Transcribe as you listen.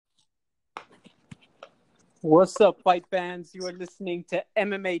What's up, fight fans? You are listening to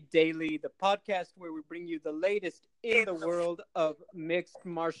MMA Daily, the podcast where we bring you the latest in the world of mixed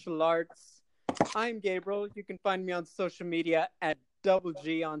martial arts. I'm Gabriel. You can find me on social media at Double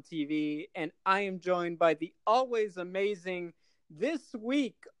G on TV, and I am joined by the always amazing, this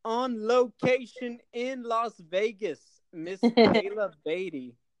week on location in Las Vegas, Miss Kayla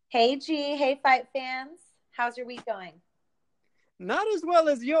Beatty. Hey G, hey fight fans. How's your week going? Not as well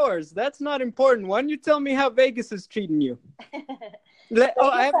as yours. That's not important. Why don't you tell me how Vegas is treating you?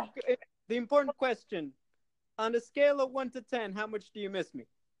 I have the important question. On a scale of 1 to 10, how much do you miss me?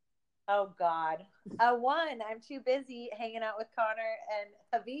 Oh God, a 1. I'm too busy hanging out with Connor and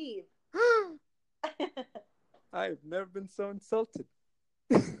Habib. I've never been so insulted.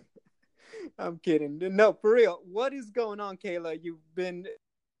 I'm kidding. No, for real. What is going on, Kayla? You've been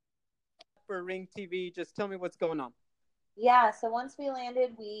for Ring TV. Just tell me what's going on. Yeah, so once we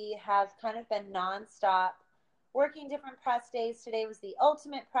landed, we have kind of been nonstop working different press days. Today was the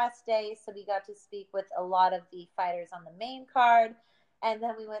ultimate press day, so we got to speak with a lot of the fighters on the main card. And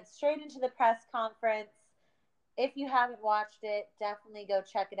then we went straight into the press conference. If you haven't watched it, definitely go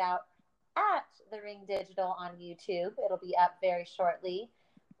check it out at The Ring Digital on YouTube. It'll be up very shortly.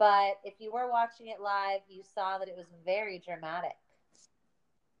 But if you were watching it live, you saw that it was very dramatic.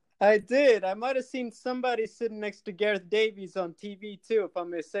 I did. I might have seen somebody sitting next to Gareth Davies on TV too, if I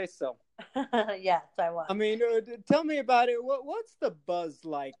may say so. Yes, I was. I mean, tell me about it. What's the buzz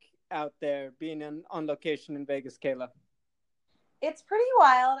like out there being on location in Vegas, Kayla? It's pretty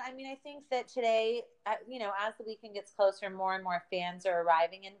wild. I mean, I think that today, as the weekend gets closer, more and more fans are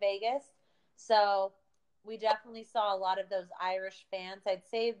arriving in Vegas. So we definitely saw a lot of those Irish fans. I'd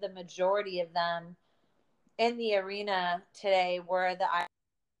say the majority of them in the arena today were the Irish.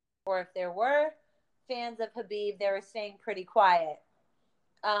 Or if there were fans of Habib, they were staying pretty quiet.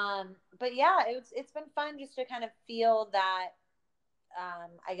 But yeah, it's been fun just to kind of feel that,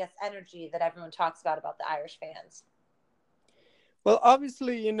 energy that everyone talks about the Irish fans. Well,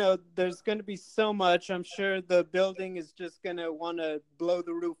 obviously, there's going to be so much. I'm sure the building is just going to want to blow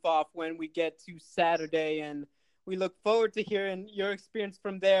the roof off when we get to Saturday, and we look forward to hearing your experience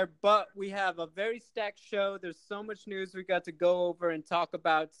from there. But we have a very stacked show. There's so much news we got to go over and talk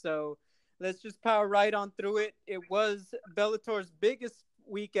about. So let's just power right on through it. It was Bellator's biggest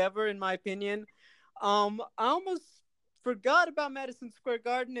week ever, in my opinion. I almost forgot about Madison Square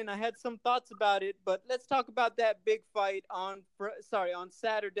Garden, and I had some thoughts about it. But let's talk about that big fight on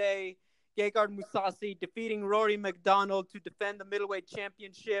Saturday. Gegard Mousasi defeating Rory MacDonald to defend the middleweight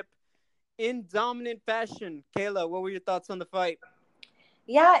championship in dominant fashion. Kayla, what were your thoughts on the fight?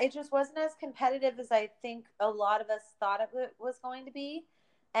 Yeah, it just wasn't as competitive as I think a lot of us thought it was going to be.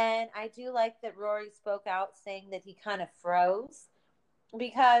 And I do like that Rory spoke out saying that he kind of froze,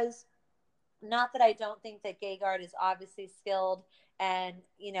 because not that I don't think that Gegard is obviously skilled and,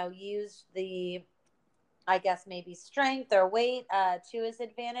 used the, I guess, maybe strength or weight to his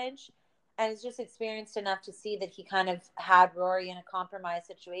advantage. And he's just experienced enough to see that he kind of had Rory in a compromised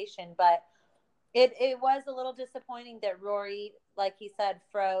situation. But it was a little disappointing that Rory, like he said,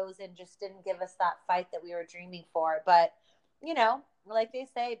 froze and just didn't give us that fight that we were dreaming for. But, like they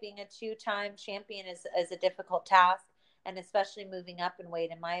say, being a 2-time champion is a difficult task, and especially moving up in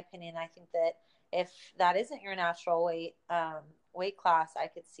weight. In my opinion, I think that if that isn't your natural weight class, I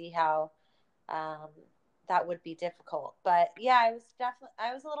could see how that would be difficult. But yeah,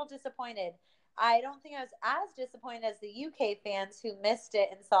 I was a little disappointed. I don't think I was as disappointed as the UK fans who missed it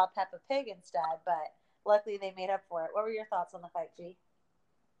and saw Peppa Pig instead, but luckily they made up for it. What were your thoughts on the fight, G?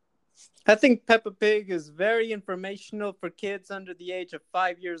 I think Peppa Pig is very informational for kids under the age of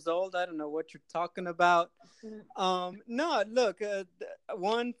 5 years old. I don't know what you're talking about. No, look,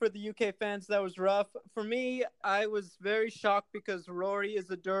 one, for the UK fans, that was rough. For me, I was very shocked because Rory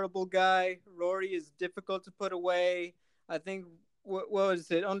is a durable guy. Rory is difficult to put away. I think, what was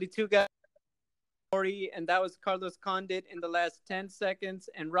it? Only 2 guys. Rory, and that was Carlos Condit in the last 10 seconds,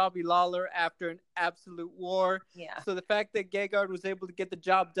 and Robbie Lawler after an absolute war. Yeah. So the fact that Gegard was able to get the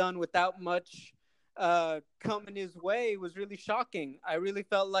job done without much coming his way was really shocking. I really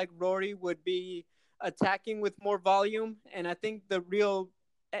felt like Rory would be attacking with more volume, and I think the real,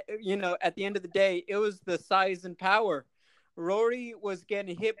 at the end of the day, it was the size and power. Rory was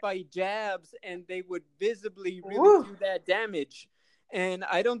getting hit by jabs, and they would visibly really do that damage. And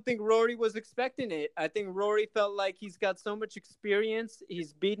I don't think Rory was expecting it. I think Rory felt like he's got so much experience.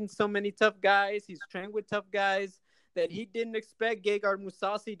 He's beaten so many tough guys. He's trained with tough guys that he didn't expect Gegard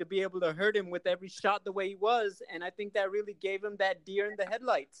Mousasi to be able to hurt him with every shot the way he was. And I think that really gave him that deer in the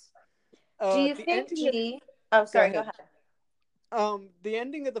headlights. Do you think, G? Oh, sorry, go ahead. The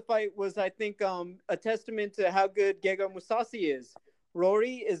ending of the fight was, I think, a testament to how good Gegard Mousasi is.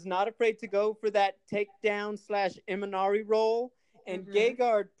 Rory is not afraid to go for that takedown slash Imanari roll, and Mm-hmm.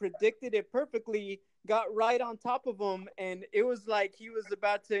 Gegard predicted it perfectly, got right on top of him, and it was like he was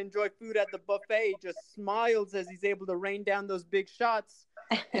about to enjoy food at the buffet. Just smiles as he's able to rain down those big shots.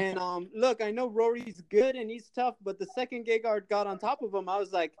 And look, I know Rory's good and he's tough, but the second Gegard got on top of him, I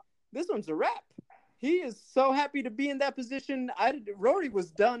was like, this one's a wrap. He is so happy to be in that position. Rory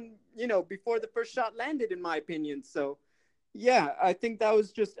was done, before the first shot landed, in my opinion. So, yeah, I think that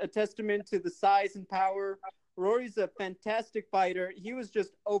was just a testament to the size and power. Rory's a fantastic fighter. He was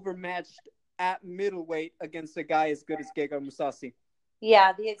just overmatched at middleweight against a guy as good as Gegard Mousasi.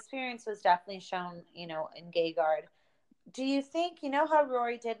 Yeah, the experience was definitely shown, in Gegard. Do you think, how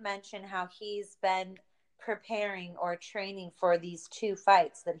Rory did mention how he's been preparing or training for these two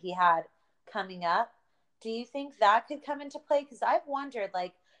fights that he had coming up? Do you think that could come into play? Because I've wondered,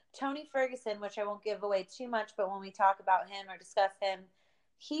 like Tony Ferguson, which I won't give away too much, but when we talk about him or discuss him,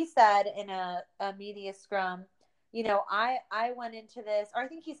 he said in a media scrum, I went into this, or I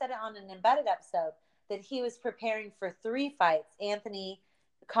think he said it on an embedded episode, that he was preparing for three fights, Anthony,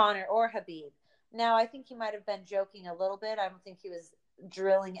 Connor, or Habib. Now, I think he might have been joking a little bit. I don't think he was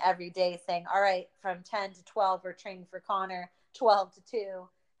drilling every day saying, all right, from 10 to 12, we're training for Connor, 12 to 2,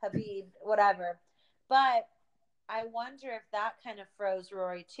 Habib, whatever. But I wonder if that kind of froze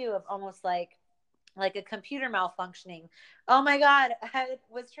Rory too, of almost like a computer malfunctioning. Oh my God, I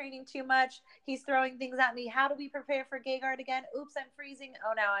was training too much. He's throwing things at me. How do we prepare for Gegard again? Oops, I'm freezing.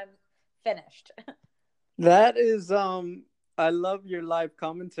 Oh, now I'm finished. That is, I love your live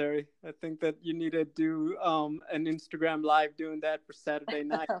commentary. I think that you need to do an Instagram live doing that for Saturday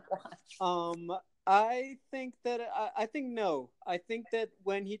night. Um, I think that I think no. I think that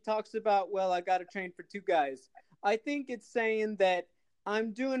when he talks about, well, I got to train for two guys, I think it's saying that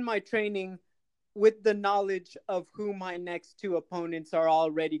I'm doing my training with the knowledge of who my next two opponents are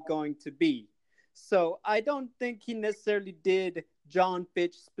already going to be. So I don't think he necessarily did John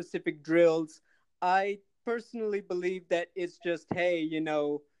Fitch specific drills. I personally believe that it's just, hey,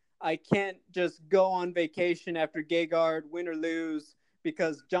 I can't just go on vacation after Gegard, win or lose,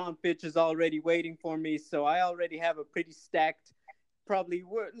 because John Fitch is already waiting for me. So I already have a pretty stacked, probably,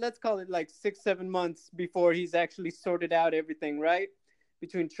 let's call it like 6, 7 months before he's actually sorted out everything, right?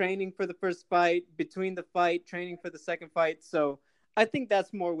 Between training for the first fight, between the fight, training for the second fight. So I think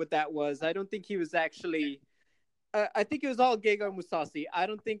that's more what that was. I don't think he was actually. I think it was all Gegard Mousasi. I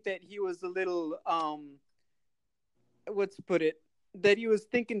don't think that he was a little what's put it, that he was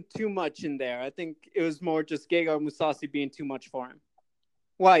thinking too much in there. I think it was more just Gegard Mousasi being too much for him.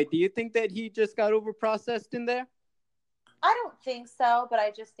 Why? Do you think that he just got over processed in there? I don't think so, but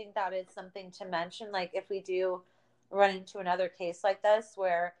I just think that is something to mention. Like if we do run into another case like this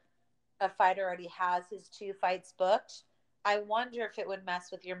where a fighter already has his two fights booked, I wonder if it would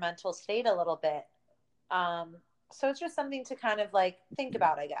mess with your mental state a little bit. Um, so it's just something to kind of like think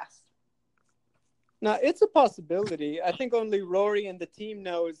about, I guess. Now, it's a possibility. I think only Rory and the team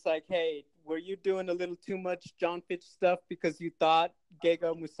know. It's like, hey, were you doing a little too much John Fitch stuff because you thought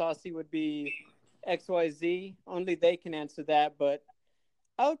Gegard Mousasi would be XYZ? Only they can answer that, but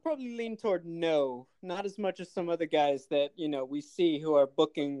I would probably lean toward no, not as much as some other guys that, we see who are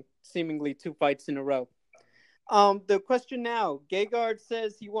booking seemingly two fights in a row. The question now, Gegard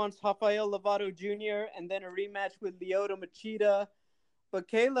says he wants Rafael Lovato Jr. and then a rematch with Lyoto Machida. But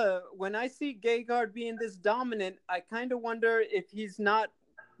Kayla, when I see Gegard being this dominant, I kind of wonder if he's not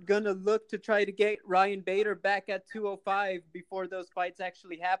gonna look to try to get Ryan Bader back at 205 before those fights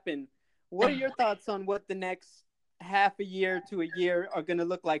actually happen. What are your thoughts on what the next half a year to a year are gonna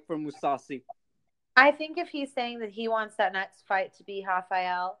look like for Mousasi? I think if he's saying that he wants that next fight to be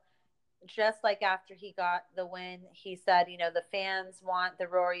Rafael, just like after he got the win, he said, the fans want the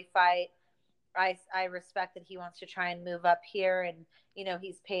Rory fight. I respect that he wants to try and move up here, and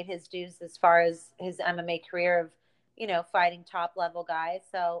he's paid his dues as far as his MMA career of fighting top level guys.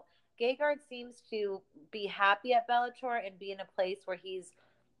 So Gegard seems to be happy at Bellator and be in a place where he's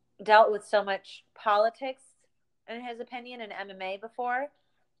dealt with so much politics, in his opinion, in MMA before,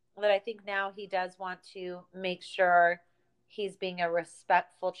 that I think now he does want to make sure he's being a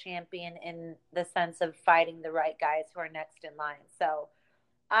respectful champion in the sense of fighting the right guys who are next in line. So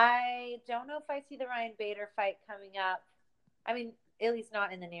I don't know if I see the Ryan Bader fight coming up. I mean, at least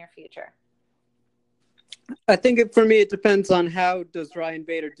not in the near future. I think for me, it depends on how does Ryan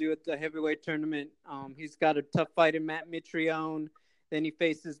Bader do at the heavyweight tournament. He's got a tough fight in Matt Mitrione. Then he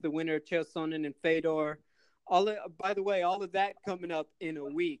faces the winner of Chael Sonnen and Fedor. By the way, all of that coming up in a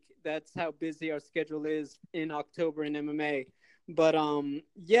week. That's how busy our schedule is in October in MMA. But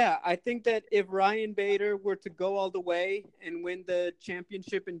yeah, I think that if Ryan Bader were to go all the way and win the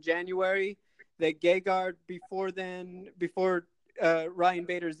championship in January, that Gegard before Ryan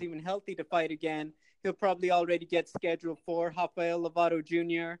Bader is even healthy to fight again, he'll probably already get scheduled for Rafael Lovato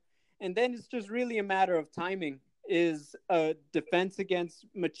Jr. And then it's just really a matter of timing. Is a defense against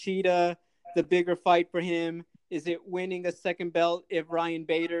Machida the bigger fight for him? Is it winning a second belt if Ryan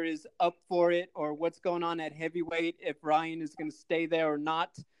Bader is up for it, or what's going on at heavyweight if Ryan is going to stay there or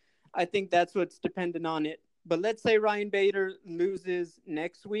not? I think that's what's dependent on it. But let's say Ryan Bader loses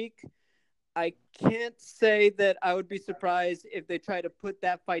next week. I can't say that I would be surprised if they try to put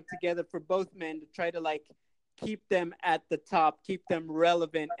that fight together for both men to try to like keep them at the top, keep them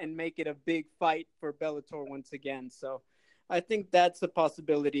relevant, and make it a big fight for Bellator once again. So I think that's a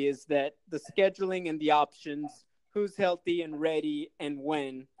possibility, is that the scheduling and the options, who's healthy and ready and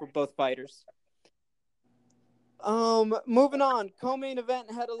when for both fighters. Moving on, co-main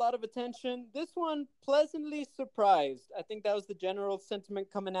event had a lot of attention. This one pleasantly surprised. I think that was the general sentiment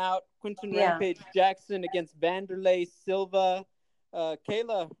coming out. Quinton Yeah. Rampage Jackson against Vanderlei Silva.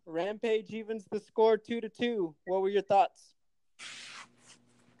 Kayla, Rampage evens the score 2-2. What were your thoughts?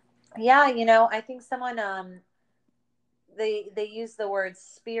 Yeah, I think someone they use the word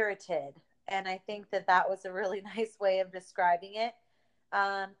spirited, and I think that that was a really nice way of describing it.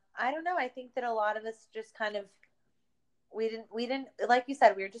 I don't know. I think that a lot of us just kind of we didn't like you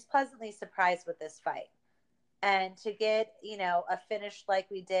said, we were just pleasantly surprised with this fight. And to get, a finish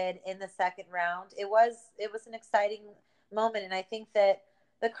like we did in the second round, it was an exciting moment. And I think that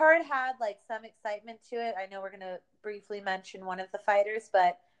the card had like some excitement to it. I know we're going to briefly mention one of the fighters,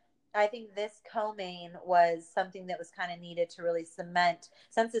 but I think this co-main was something that was kind of needed to really cement,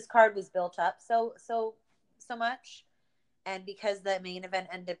 since this card was built up so much, and because the main event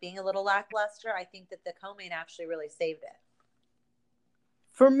ended up being a little lackluster, I think that the co-main actually really saved it.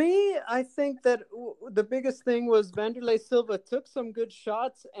 For me, I think that the biggest thing was Vanderlei Silva took some good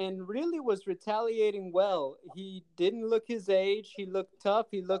shots and really was retaliating well. He didn't look his age. He looked tough.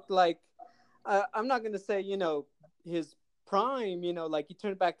 He looked like, I'm not going to say, his prime, like he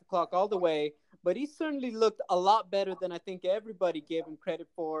turned back the clock all the way, but he certainly looked a lot better than I think everybody gave him credit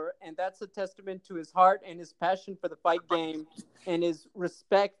for. And that's a testament to his heart and his passion for the fight game and his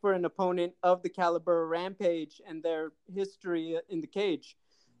respect for an opponent of the caliber of Rampage and their history in the cage.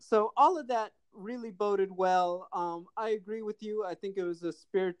 So all of that really boded well. I agree with you. I think it was a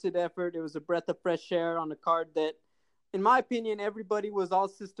spirited effort. It was a breath of fresh air on a card that, in my opinion, everybody was all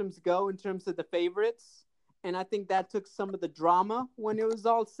systems go in terms of the favorites. And I think that took some of the drama when it was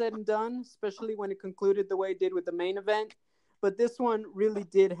all said and done, especially when it concluded the way it did with the main event. But this one really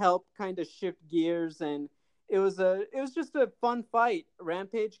did help kind of shift gears, and it was just a fun fight.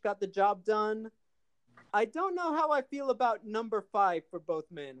 Rampage got the job done. I don't know how I feel about number 5 for both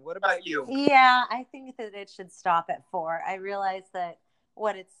men. What about you? Yeah, I think that it should stop at 4. I realize that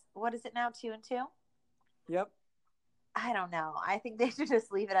what is it now, 2-2? Yep. I don't know. I think they should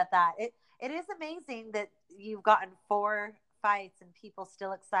just leave it at that. It is amazing that you've gotten 4 fights and people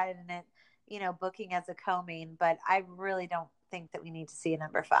still excited in it, booking as a co-main, but I really don't think that we need to see a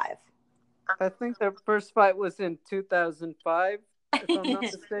number 5. I think their first fight was in 2005, if I'm not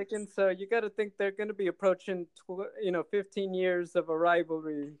mistaken. So you got to think they're going to be approaching, 15 years of a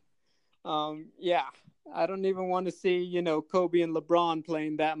rivalry. Yeah, I don't even want to see, Kobe and LeBron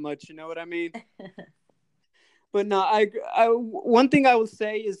playing that much. You know what I mean? But no, one thing I will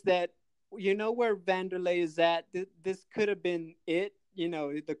say is that, where Vanderlei is at. This could have been it.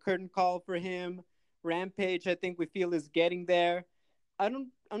 The curtain call for him. Rampage, I think we feel is getting there.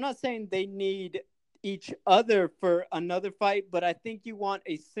 I'm not saying they need each other for another fight, but I think you want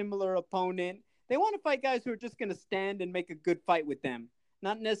a similar opponent. They want to fight guys who are just going to stand and make a good fight with them,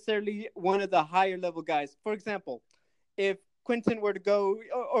 not necessarily one of the higher level guys. For example, if Quinton were to go,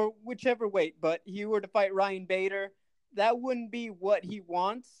 or whichever weight, but he were to fight Ryan Bader, that wouldn't be what he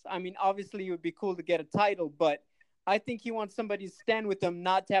wants. I mean, obviously, it would be cool to get a title, but I think he wants somebody to stand with him,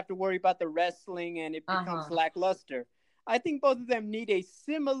 not to have to worry about the wrestling and it becomes lackluster. I think both of them need a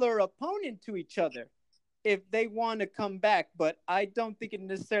similar opponent to each other if they want to come back, but I don't think it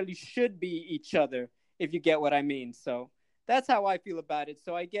necessarily should be each other, if you get what I mean. So that's how I feel about it.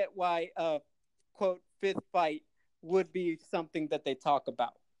 So I get why, quote, 5th fight would be something that they talk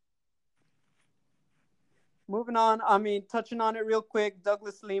about. Moving on, I mean, touching on it real quick,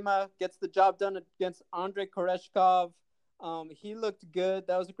 Douglas Lima gets the job done against Andrei Koreshkov. He looked good.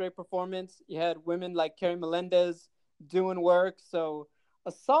 That was a great performance. You had women like Kerry Melendez doing work. So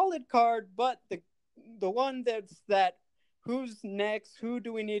a solid card, but the one that Who's next? Who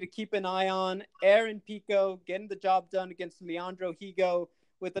do we need to keep an eye on? Aaron Pico getting the job done against Leandro Higo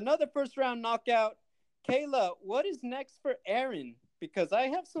with another first round knockout. Kayla, what is next for Aaron? Because I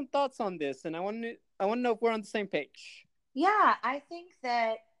have some thoughts on this, and I want to know if we're on the same page. Yeah, I think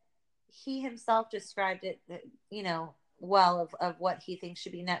that he himself described it, well of what he thinks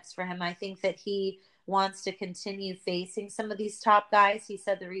should be next for him. I think that he wants to continue facing some of these top guys. He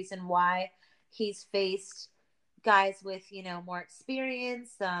said the reason why he's faced guys with, more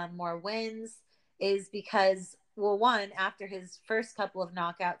experience, more wins is because, well, one, after his first couple of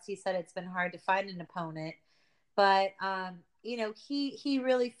knockouts, he said it's been hard to find an opponent. But, he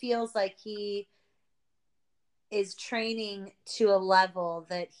really feels like he is training to a level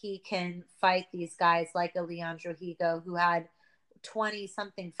that he can fight these guys like a Leandro Higo, who had 20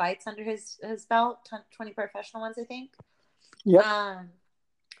 something fights under his belt, 20 professional ones, I think. Yep.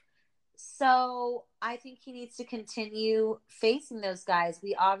 So I think he needs to continue facing those guys.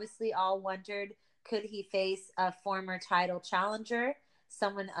 We obviously all wondered, could he face a former title challenger,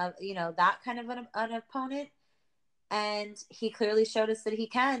 someone of, that kind of an opponent? And he clearly showed us that he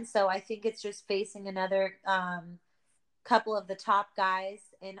can. So I think it's just facing another couple of the top guys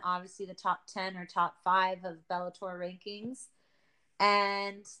in obviously the top 10 or top 5 of Bellator rankings.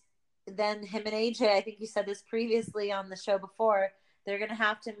 And then him and AJ, I think you said this previously on the show before, they're going to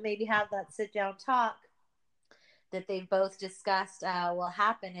have to maybe have that sit down talk that they've both discussed will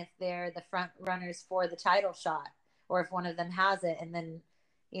happen if they're the front runners for the title shot, or if one of them has it and then,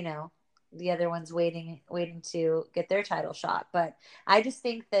 the other one's waiting to get their title shot. But I just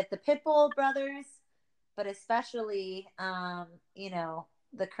think that the Pitbull brothers, but especially, the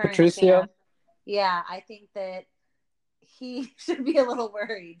current Patricio. champ, yeah, I think that he should be a little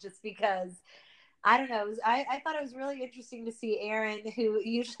worried just because, I don't know. I thought it was really interesting to see Aaron, who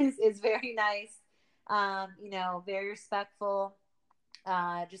usually is very nice, very respectful,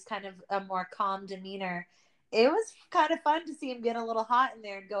 just kind of a more calm demeanor. It was kind of fun to see him get a little hot in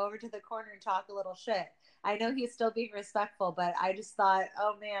there and go over to the corner and talk a little shit. I know he's still being respectful, but I just thought,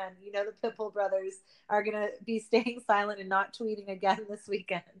 oh man, the Pitbull brothers are going to be staying silent and not tweeting again this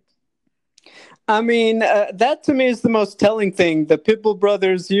weekend. I mean, that to me is the most telling thing. The Pitbull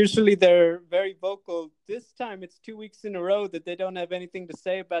brothers, usually they're very vocal. This time it's 2 weeks in a row that they don't have anything to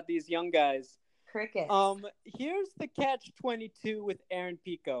say about these young guys. Crickets. Here's the catch-22 with Aaron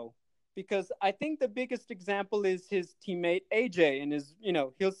Pico, because I think the biggest example is his teammate AJ and his,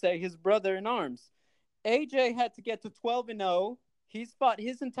 he'll say his brother in arms. AJ had to get to 12-0. He's fought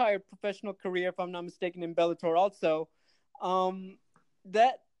his entire professional career, if I'm not mistaken, in Bellator also.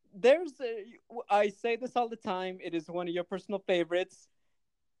 I say this all the time. It is one of your personal favorites.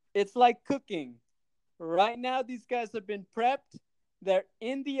 It's like cooking. Right now, these guys have been prepped. They're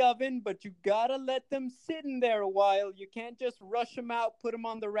in the oven, but you gotta let them sit in there a while. You can't just rush them out, put them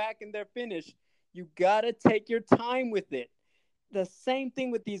on the rack, and they're finished. You gotta take your time with it. The same thing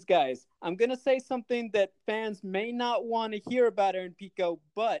with these guys. I'm gonna say something that fans may not want to hear about Aaron Pico,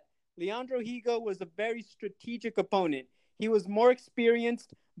 but Leandro Higo was a very strategic opponent. He was more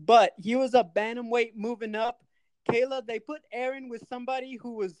experienced, but he was a bantamweight moving up. Kayla, they put Aaron with somebody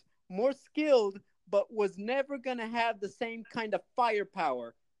who was more skilled, but was never going to have the same kind of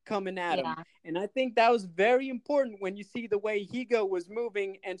firepower coming at him. And I think that was very important when you see the way Higo was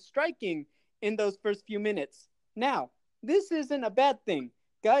moving and striking in those first few minutes. Now, this isn't a bad thing.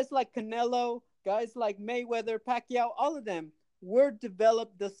 Guys like Canelo, guys like Mayweather, Pacquiao, all of them were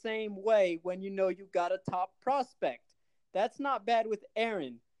developed the same way when you got a top prospect. That's not bad with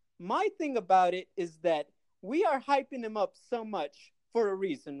Aaron. My thing about it is that we are hyping him up so much for a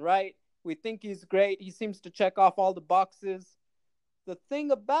reason, right? We think he's great. He seems to check off all the boxes. The thing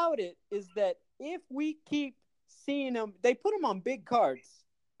about it is that if we keep seeing him, they put him on big cards.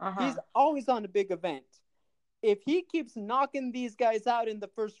 He's always on a big event. If he keeps knocking these guys out in the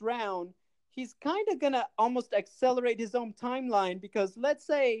first round, he's kind of going to almost accelerate his own timeline, because let's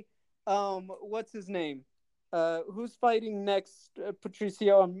say, what's his name? Who's fighting next?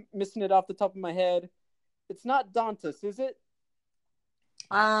 Patricio, I'm missing it off the top of my head. It's not Dantas, is it?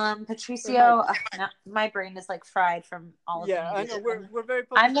 Patricio, my brain is like fried from all of them. Yeah, I know. We're very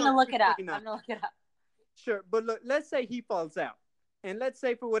focused. I'm gonna look it up. Sure, but look, let's say he falls out, and let's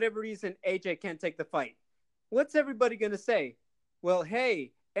say for whatever reason AJ can't take the fight. What's everybody gonna say? Well,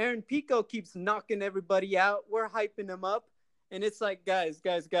 hey, Aaron Pico keeps knocking everybody out. We're hyping him up. And it's like, guys,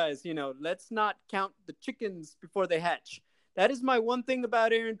 let's not count the chickens before they hatch. That is my one thing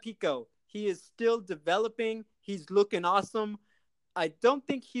about Aaron Pico. He is still developing. He's looking awesome. I don't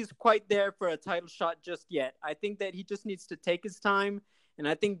think he's quite there for a title shot just yet. I think that he just needs to take his time. And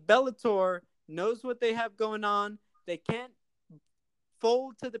I think Bellator knows what they have going on. They can't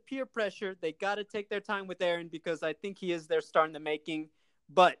fold to the peer pressure. They got to take their time with Aaron because I think he is their star in the making.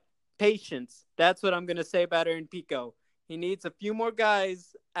 But patience. That's what I'm going to say about Aaron Pico. He needs a few more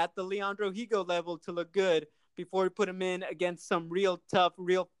guys at the Leandro Higo level to look good before we put him in against some real tough,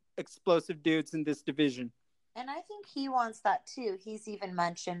 real explosive dudes in this division. And I think he wants that too. He's even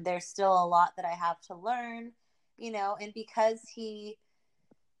mentioned there's still a lot that I have to learn, and because he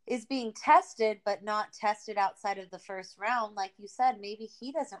is being tested, but not tested outside of the first round, like you said, maybe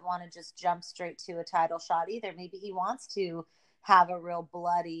he doesn't want to just jump straight to a title shot either. Maybe he wants to have a real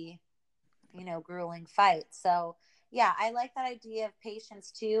bloody, grueling fight. So, yeah, I like that idea of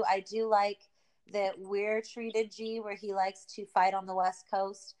patience too. I do like that we're treated, G, where he likes to fight on the West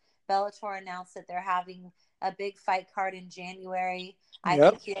Coast. Bellator announced that they're having a big fight card in January. I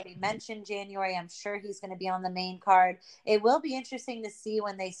think he already mentioned January. I'm sure he's going to be on the main card. It will be interesting to see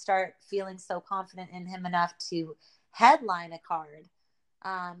when they start feeling so confident in him enough to headline a card,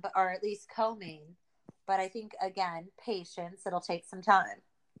 or at least co-main. But I think, again, patience. It'll take some time.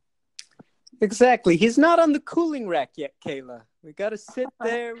 Exactly. He's not on the cooling rack yet, Kayla. We got to sit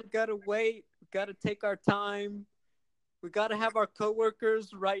there. We got to wait. We got to take our time. We got to have our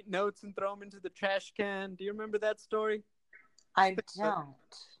coworkers write notes and throw them into the trash can. Do you remember that story? I don't.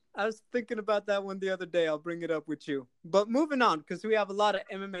 I was thinking about that one the other day. I'll bring it up with you. But moving on, because we have a lot of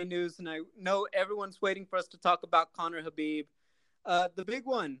MMA news, and I know everyone's waiting for us to talk about Conor Khabib. The big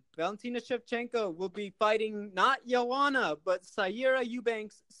one, Valentina Shevchenko will be fighting not Joanna, but Sijara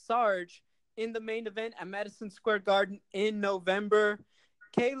Eubanks Sarge in the main event at Madison Square Garden in November.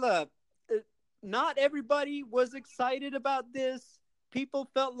 Kayla, not everybody was excited about this. People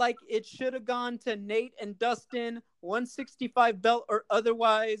felt like it should have gone to Nate and Dustin, 165 belt or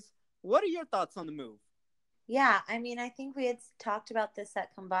otherwise. What are your thoughts on the move? Yeah, I mean, I think we had talked about this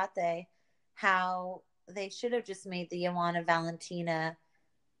at Combate, how they should have just made the Joanna Valentina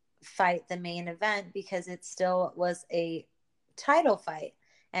fight the main event because it still was a title fight.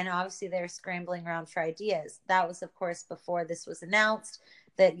 And obviously they're scrambling around for ideas. That was, of course, before this was announced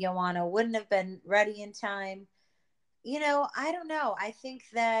that Joanna wouldn't have been ready in time. I don't know. I think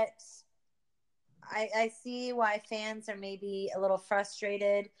that I see why fans are maybe a little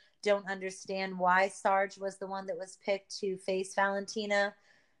frustrated, don't understand why Sarge was the one that was picked to face Valentina.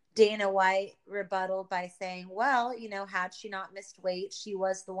 Dana White rebutted by saying, well, had she not missed weight, she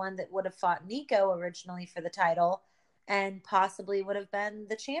was the one that would have fought Nico originally for the title and possibly would have been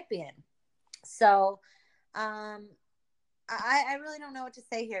the champion. So, I really don't know what to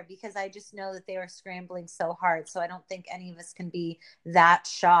say here because I just know that they were scrambling so hard. So I don't think any of us can be that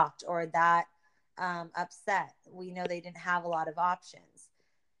shocked or that upset. We know they didn't have a lot of options.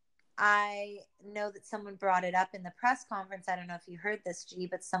 I know that someone brought it up in the press conference. I don't know if you heard this, G,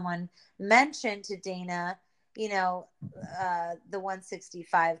 but someone mentioned to Dana, the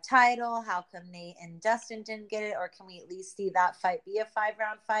 165 title. How come Nate and Dustin didn't get it? Or can we at least see that fight be a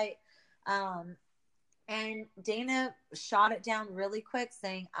 5-round fight? And Dana shot it down really quick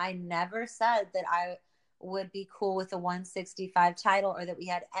saying, I never said that I would be cool with the 165 title or that we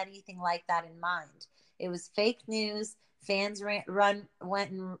had anything like that in mind. It was fake news. Fans went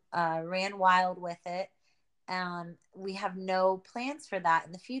and ran wild with it. We have no plans for that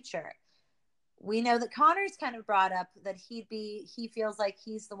in the future. We know that Conor's kind of brought up that he feels like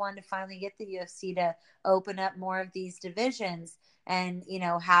he's the one to finally get the UFC to open up more of these divisions and,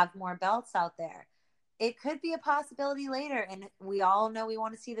 have more belts out there. It could be a possibility later. And we all know we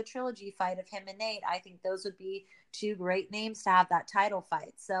want to see the trilogy fight of him and Nate. I think those would be two great names to have that title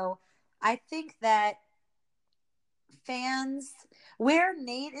fight. So I think that fans, where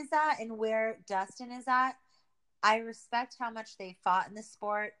Nate is at and where Dustin is at, I respect how much they fought in the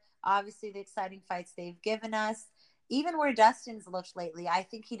sport. Obviously, the exciting fights they've given us. Even where Dustin's looked lately, I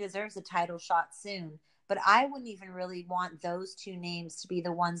think he deserves a title shot soon. But I wouldn't even really want those two names to be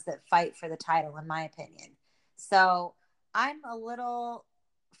the ones that fight for the title, in my opinion. So I'm a little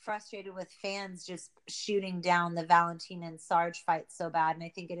frustrated with fans just shooting down the Valentina and Sarge fight so bad. And I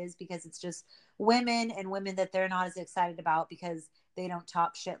think it is because it's just women and women that they're not as excited about because they don't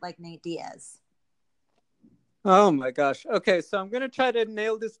talk shit like Nate Diaz. Oh my gosh. Okay, so I'm going to try to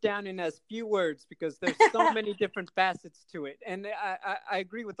nail this down in as few words because there's so many different facets to it. And I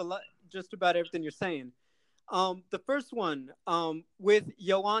agree with just about everything you're saying. The first one, with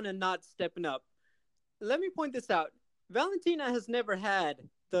Joanna not stepping up. Let me point this out. Valentina has never had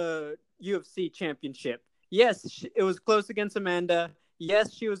the UFC championship. Yes, it was close against Amanda.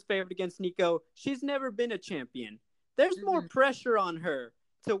 Yes, she was favored against Nico. She's never been a champion. There's more pressure on her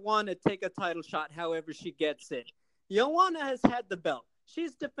to want to take a title shot however she gets it. Joanna has had the belt.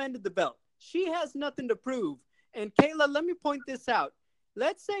 She's defended the belt. She has nothing to prove. And Kayla, let me point this out.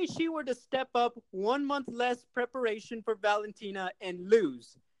 Let's say she were to step up 1 month less preparation for Valentina and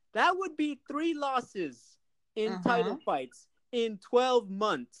lose. That would be 3 losses in title fights in 12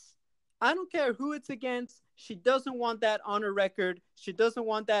 months. I don't care who it's against. She doesn't want that on her record. She doesn't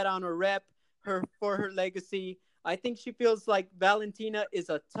want that on her rep for her legacy. I think she feels like Valentina is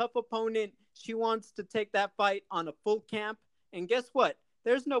a tough opponent. She wants to take that fight on a full camp. And guess what?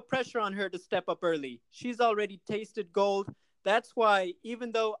 There's no pressure on her to step up early. She's already tasted gold. That's why,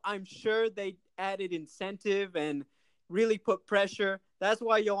 even though I'm sure they added incentive and really put pressure, that's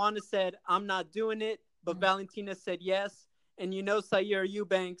why Joanna said, I'm not doing it. But Valentina said yes. And you know, Sa'ira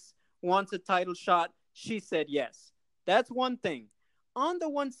Eubanks wants a title shot. She said yes. That's one thing. On the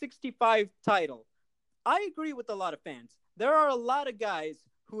 165 title, I agree with a lot of fans. There are a lot of guys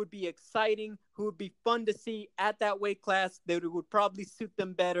who would be exciting, who would be fun to see at that weight class, that would probably suit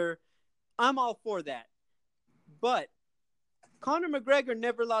them better. I'm all for that. But Conor McGregor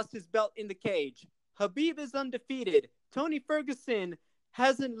never lost his belt in the cage. Khabib is undefeated. Tony Ferguson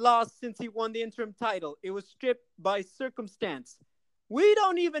hasn't lost since he won the interim title. It was stripped by circumstance. We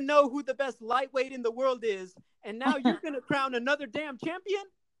don't even know who the best lightweight in the world is, and now you're going to crown another damn champion?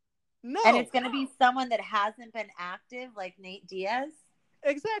 No. And it's going to be someone that hasn't been active, like Nate Diaz?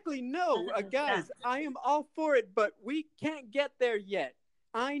 Exactly. No, guys, I am all for it, but we can't get there yet.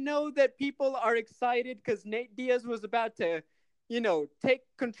 I know that people are excited because Nate Diaz was about to, take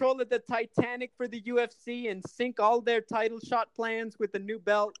control of the Titanic for the UFC and sink all their title shot plans with the new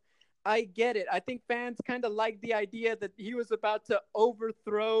belt. I get it. I think fans kind of like the idea that he was about to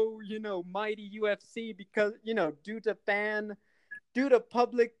overthrow, mighty UFC because, due to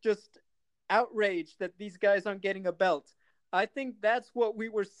public just outrage that these guys aren't getting a belt. I think that's what we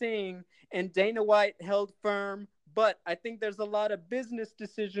were seeing, and Dana White held firm, but I think there's a lot of business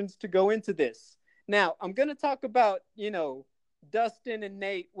decisions to go into this. Now, I'm going to talk about, Dustin and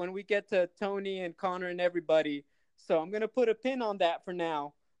Nate when we get to Tony and Conor and everybody. So I'm going to put a pin on that for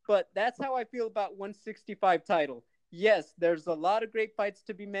now. But that's how I feel about 165 title. Yes, there's a lot of great fights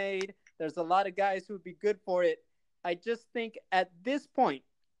to be made. There's a lot of guys who would be good for it. I just think at this point,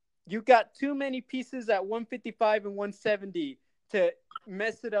 you got too many pieces at 155 and 170 to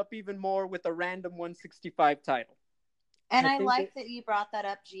mess it up even more with a random 165 title. And I like that you brought that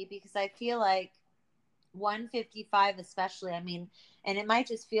up, G, because I feel like 155 especially, and it might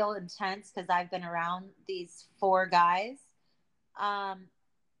just feel intense because I've been around these 4 guys. I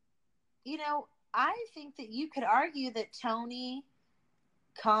think that you could argue that Tony,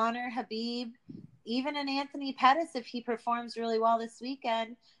 Conor, Khabib, even an Anthony Pettis, if he performs really well this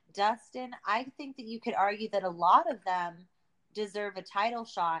weekend, Dustin, I think that you could argue that a lot of them deserve a title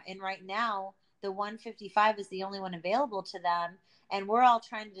shot. And right now, the 155 is the only one available to them. And we're all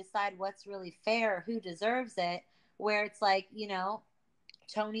trying to decide what's really fair, who deserves it, where it's like,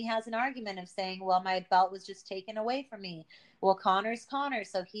 Tony has an argument of saying, well, my belt was just taken away from me. Well, Conor's Conor,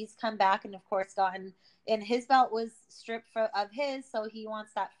 so he's come back and, of course, and his belt was stripped of his, so he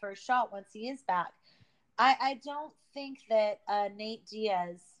wants that first shot once he is back. I don't think that Nate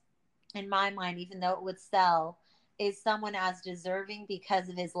Diaz, in my mind, even though it would sell, is someone as deserving because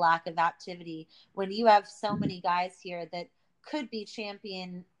of his lack of activity. When you have so many guys here that could be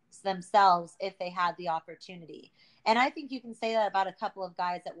champions themselves if they had the opportunity. And I think you can say that about a couple of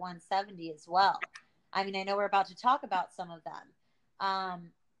guys at 170 as well. I know we're about to talk about some of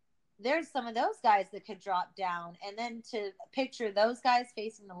them. There's some of those guys that could drop down, and then to picture those guys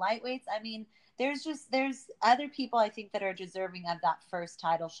facing the lightweights. There's other people I think that are deserving of that first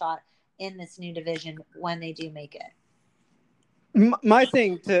title shot in this new division when they do make it. My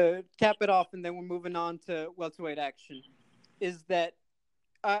thing, to cap it off, and then we're moving on to welterweight action, is that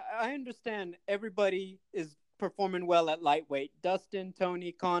I understand everybody is performing well at lightweight. Dustin,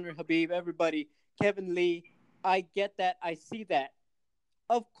 Tony, Conor, Khabib, everybody, Kevin Lee. I get that. I see that.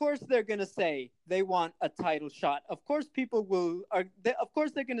 Of course, they're going to say they want a title shot. Of course, of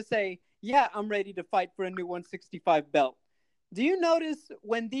course, they're going to say, yeah, I'm ready to fight for a new 165 belt. Do you notice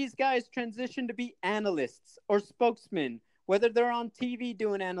when these guys transition to be analysts or spokesmen, whether they're on TV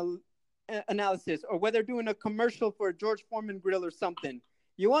doing analysis or whether doing a commercial for a George Foreman grill or something,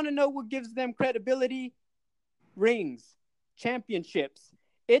 you want to know what gives them credibility? Rings, championships.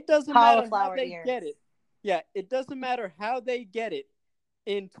 It doesn't matter how they get it. Yeah, it doesn't matter how they get it.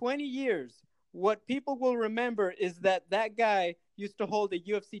 In 20 years, what people will remember is that guy used to hold a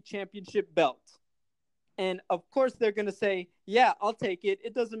UFC championship belt. And of course, they're going to say, yeah, I'll take it.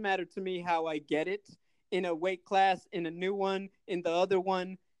 It doesn't matter to me how I get it in a weight class, in a new one, in the other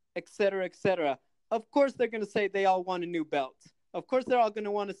one, et cetera, et cetera. Of course, they're going to say they all want a new belt. Of course, they're all going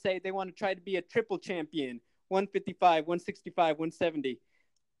to want to say they want to try to be a triple champion. 155, 165, 170.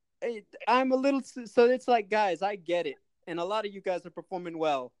 I'm a little, so it's like, guys, I get it. And a lot of you guys are performing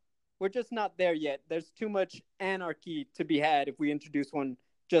well. We're just not there yet. There's too much anarchy to be had if we introduce one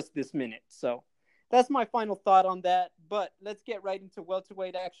just this minute. So that's my final thought on that. But let's get right into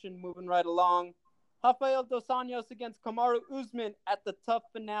welterweight action, moving right along. Rafael Dos Anjos against Kamaru Usman at the TUF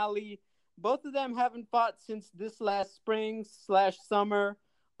finale. Both of them haven't fought since this last spring/summer.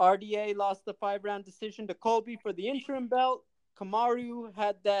 RDA lost the 5-round decision to Colby for the interim belt. Kamaru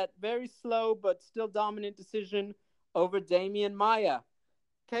had that very slow but still dominant decision over Damian Maia.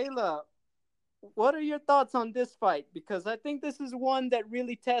 Kayla, what are your thoughts on this fight? Because I think this is one that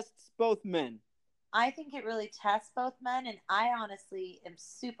really tests both men. I think it really tests both men, and I honestly am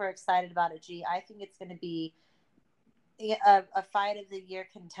super excited about it, G. I think it's going to be a fight of the year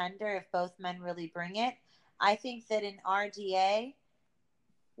contender if both men really bring it. I think that in RDA,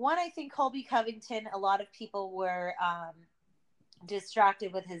 I think Colby Covington, a lot of people were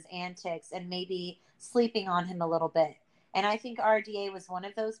distracted with his antics and maybe sleeping on him a little bit. And I think RDA was one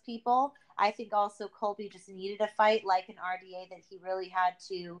of those people. I think also Colby just needed a fight like an RDA that he really had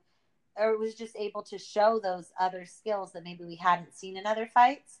to, or was just able to show those other skills that maybe we hadn't seen in other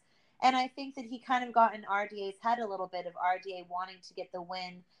fights. And I think that he kind of got in RDA's head a little bit of RDA wanting to get the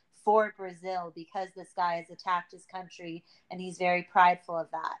win for Brazil because this guy has attacked his country and he's very prideful of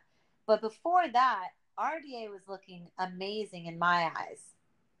that. But before that, RDA was looking amazing in my eyes.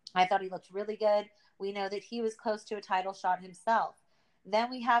 I thought he looked really good. We know that he was close to a title shot himself. Then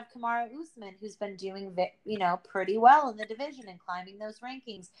we have Kamaru Usman, who's been doing, pretty well in the division and climbing those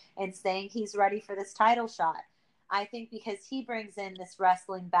rankings and saying he's ready for this title shot. I think because he brings in this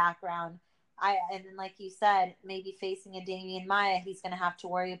wrestling background, and then like you said, maybe facing a Damian Maia, he's going to have to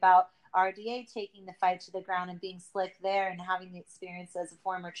worry about RDA taking the fight to the ground and being slick there and having the experience as a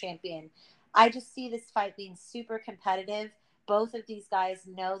former champion. I just see this fight being super competitive. Both of these guys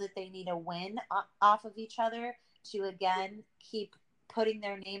know that they need a win off of each other to, again, keep putting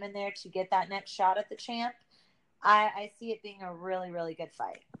their name in there to get that next shot at the champ. I see it being a really, really good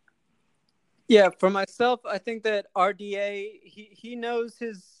fight. Yeah, for myself, I think that RDA, he knows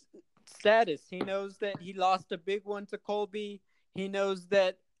his status. He knows that he lost a big one to Colby. He knows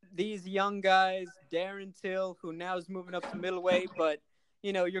that these young guys, Darren Till, who now is moving up to middleweight, but,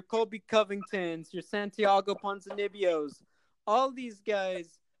 your Colby Covingtons, your Santiago Ponzinibbio's, all these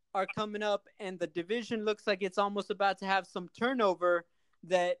guys are coming up, and the division looks like it's almost about to have some turnover,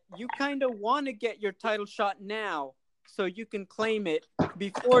 that you kind of want to get your title shot now so you can claim it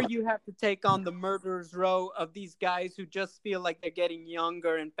before you have to take on the murderer's row of these guys who just feel like they're getting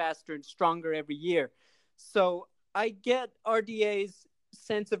younger and faster and stronger every year. So I get RDA's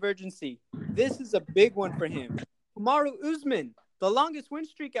sense of urgency. This is a big one for him. Kamaru Usman, the longest win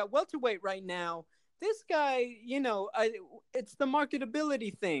streak at welterweight right now. This guy, it's the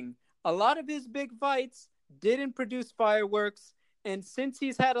marketability thing. A lot of his big fights didn't produce fireworks. And since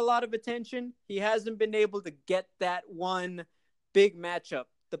he's had a lot of attention, he hasn't been able to get that one big matchup.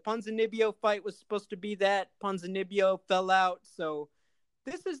 The Ponzinibbio fight was supposed to be that. Ponzinibbio fell out. So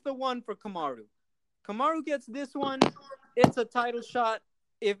this is the one for Kamaru. Kamaru gets this one. It's a title shot.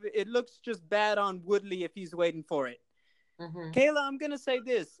 If it looks just bad on Woodley if he's waiting for it. Mm-hmm. Kayla, I'm going to say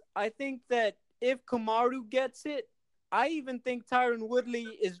this. I think that if Kamaru gets it, I even think Tyron Woodley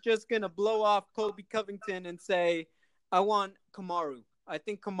is just going to blow off Colby Covington and say, I want Kamaru. I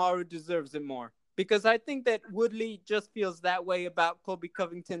think Kamaru deserves it more. Because I think that Woodley just feels that way about Colby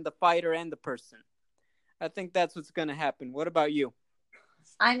Covington, the fighter and the person. I think that's what's going to happen. What about you?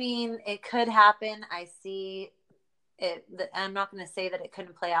 I mean, it could happen. I see it. I'm not going to say that it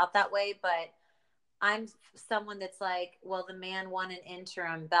couldn't play out that way, but I'm someone that's like, well, the man won an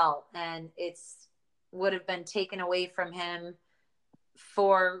interim belt and it's would have been taken away from him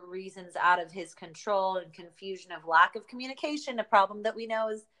for reasons out of his control and confusion of lack of communication, a problem that we know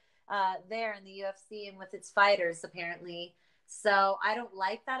is there in the UFC and with its fighters, apparently. So I don't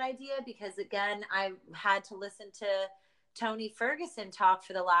like that idea because, again, I had to listen to Tony Ferguson talk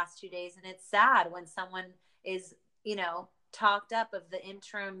for the last 2 days, and it's sad when someone is, talked up of the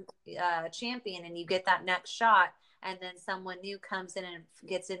interim champion and you get that next shot and then someone new comes in and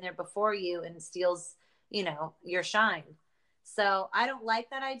gets in there before you and steals, your shine. So I don't like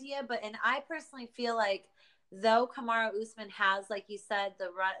that idea, and I personally feel like though Kamaru Usman has, like you said, the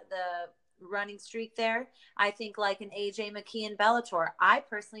running streak there, I think like an AJ McKee in Bellator, I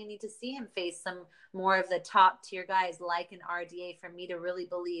personally need to see him face some more of the top tier guys like an RDA for me to really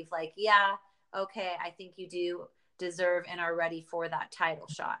believe like, yeah, okay, I think you do deserve and are ready for that title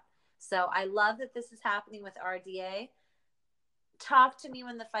shot. So I love that this is happening with RDA. talk to me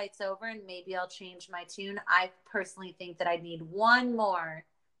when the fight's over and maybe I'll change my tune. I personally think that I'd need one more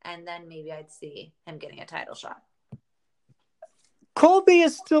and then maybe I'd see him getting a title shot. Colby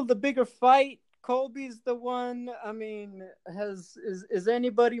is still the bigger fight. Colby's the one. I mean, is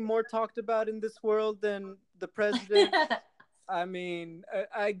anybody more talked about in this world than the president? I mean,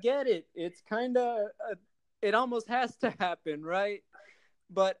 I get it. It's kind of it almost has to happen, right?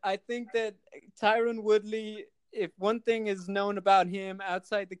 But I think that Tyron Woodley, if one thing is known about him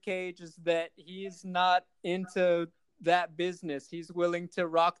outside the cage, is that he's not into that business. He's willing to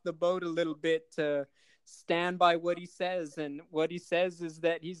rock the boat a little bit to stand by what he says, and what he says is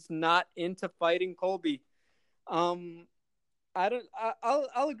that he's not into fighting Colby. Um, I don't.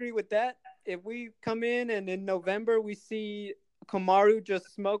 I'll agree with that. If we come in November we see Kamaru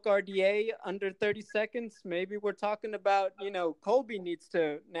just smoke RDA under 30 seconds, maybe we're talking about, Colby needs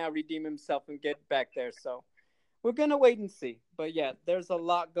to now redeem himself and get back there. So we're gonna wait and see. But yeah, there's a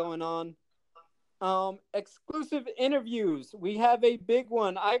lot going on. Exclusive interviews. We have a big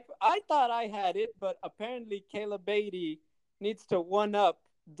one. I thought I had it, but apparently Kayla Beatty needs to one up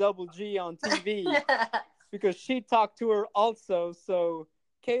Double G on TV because she talked to her also. So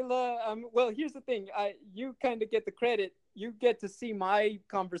Kayla, well, here's the thing. You kind of get the credit. You get to see my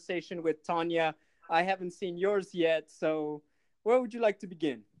conversation with Tanya. I haven't seen yours yet. So where would you like to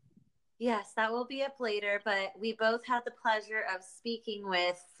begin? Yes, that will be up later, but we both had the pleasure of speaking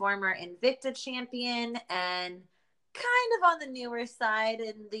with former Invicta champion and kind of on the newer side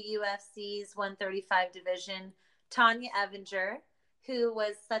in the UFC's 135 division, Tonya Evinger, who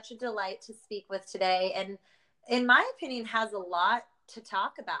was such a delight to speak with today, and in my opinion has a lot to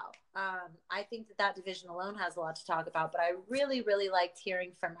talk about. I think that division alone has a lot to talk about, but I really, really liked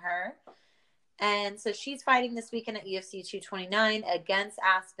hearing from her. And so she's fighting this weekend at UFC 229 against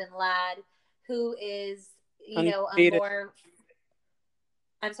Aspen Ladd, who is, Undefeated. a more,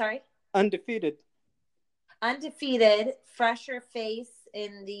 I'm sorry? Undefeated, fresher face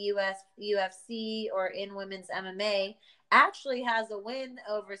in the UFC or in women's MMA, actually has a win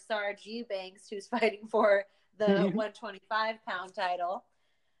over Sarge Eubanks, who's fighting for the 125-pound title.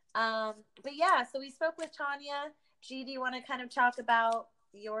 But yeah, so we spoke with Tanya. G, do you want to kind of talk about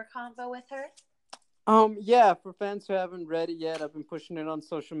your convo with her? Yeah, for fans who haven't read it yet, I've been pushing it on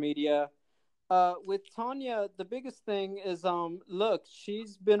social media. With Tanya, the biggest thing is, look,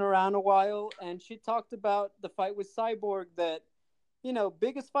 she's been around a while, and she talked about the fight with Cyborg that,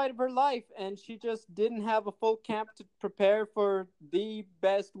 biggest fight of her life, and she just didn't have a full camp to prepare for the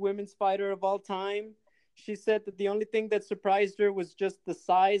best women's fighter of all time. She said that the only thing that surprised her was just the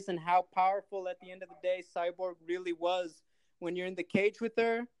size and how powerful at the end of the day Cyborg really was when you're in the cage with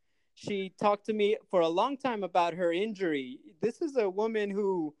her. She talked to me for a long time about her injury. This is a woman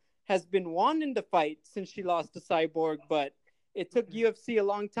who has been wanting to fight since she lost to Cyborg, but it took UFC a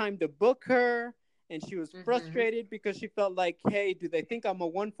long time to book her, and she was frustrated because she felt like, hey, do they think I'm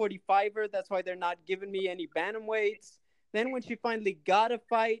a 145er? That's why they're not giving me any bantamweights. Then when she finally got a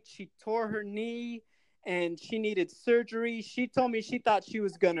fight, she tore her knee, and she needed surgery. She told me she thought she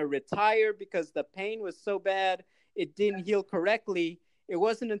was going to retire because the pain was so bad, it didn't heal correctly. It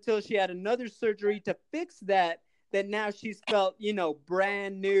wasn't until she had another surgery to fix that now she's felt,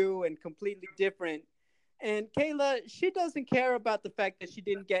 brand new and completely different. And Kayla, she doesn't care about the fact that she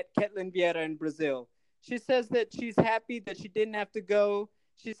didn't get Ketlen Vieira in Brazil. She says that she's happy that she didn't have to go.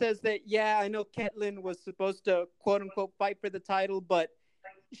 She says that, yeah, I know Ketlen was supposed to, quote unquote, fight for the title, but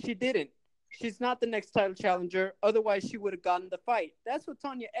she didn't. She's not the next title challenger. Otherwise, she would have gotten the fight. That's what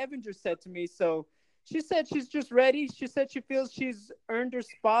Tonya Evinger said to me. So she said she's just ready. She said she feels she's earned her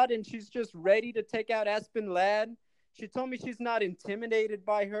spot and she's just ready to take out Aspen Ladd. She told me she's not intimidated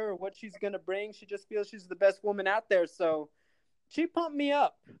by her or what she's going to bring. She just feels she's the best woman out there. So she pumped me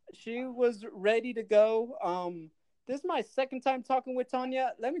up. She was ready to go. This is my second time talking with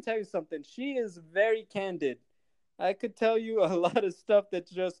Tanya. Let me tell you something. She is very candid. I could tell you a lot of stuff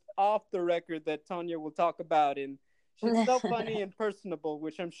that's just off the record that Tanya will talk about. And she's so funny and personable,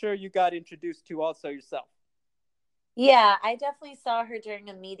 which I'm sure you got introduced to also yourself. Yeah, I definitely saw her during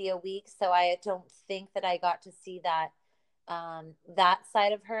a media week, so I don't think that I got to see that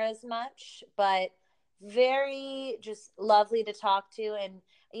side of her as much, but very just lovely to talk to. And,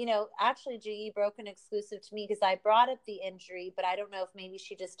 actually GE broke an exclusive to me because I brought up the injury, but I don't know if maybe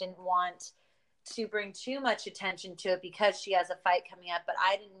she just didn't want to bring too much attention to it because she has a fight coming up, but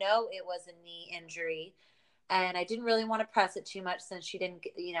I didn't know it was a knee injury. And I didn't really want to press it too much since she didn't,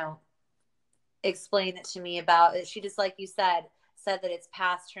 explain it to me about it. She just, like you said that it's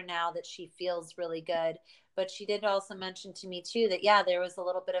past her now, that she feels really good. But she did also mention to me too that, yeah, there was a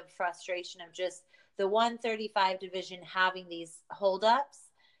little bit of frustration of just the 135 division having these holdups,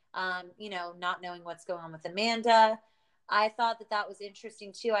 not knowing what's going on with Amanda. I thought that that was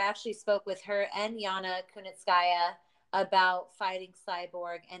interesting too. I actually spoke with her and Yana Kunitskaya about fighting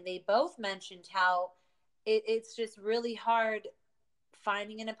Cyborg, and they both mentioned how it's just really hard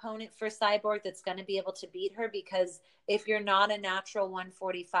finding an opponent for Cyborg that's going to be able to beat her, because if you're not a natural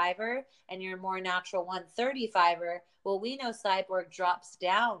 145er and you're a more natural 135er, well, we know Cyborg drops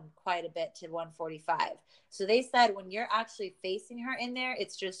down quite a bit to 145. So they said when you're actually facing her in there,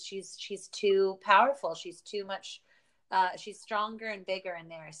 it's just she's too powerful. She's too much. She's stronger and bigger in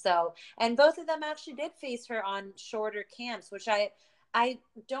there. So, and both of them actually did face her on shorter camps, which I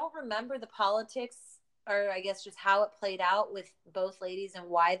don't remember the politics, or I guess just how it played out with both ladies and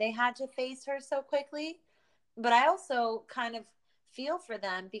why they had to face her so quickly. But I also kind of feel for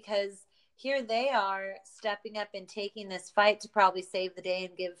them, because here they are stepping up and taking this fight to probably save the day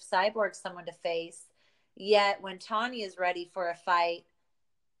and give Cyborg someone to face. Yet when Tanya is ready for a fight,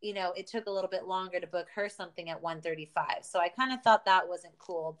 it took a little bit longer to book her something at 135. So I kind of thought that wasn't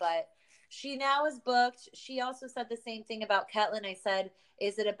cool, but she now is booked. She also said the same thing about Ketlin. I said,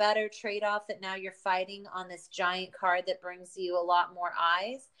 is it a better trade-off that now you're fighting on this giant card that brings you a lot more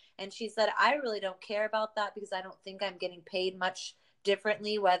eyes? And she said, I really don't care about that, because I don't think I'm getting paid much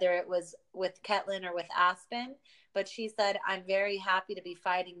differently, whether it was with Ketlin or with Aspen. But she said, I'm very happy to be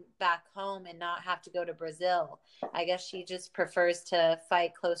fighting back home and not have to go to Brazil. I guess she just prefers to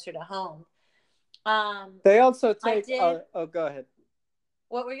fight closer to home. They also take. Oh, go ahead.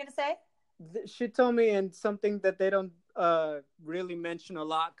 What were you gonna say? She told me, and something that they don't really mention a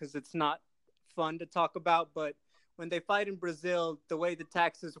lot because it's not fun to talk about, but when they fight in Brazil, the way the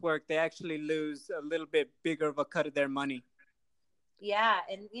taxes work, they actually lose a little bit bigger of a cut of their money. Yeah,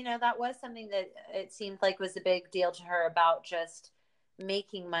 and that was something that it seemed like was a big deal to her, about just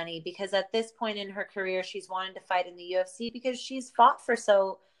making money, because at this point in her career, she's wanted to fight in the UFC because she's fought for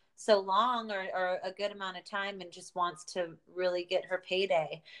so long, or a good amount of time, and just wants to really get her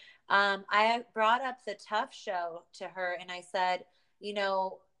payday. I brought up the Tough show to her, and I said,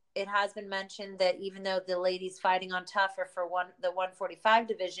 it has been mentioned that even though the ladies fighting on Tough are for the 145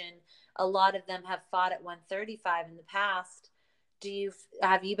 division, a lot of them have fought at 135 in the past.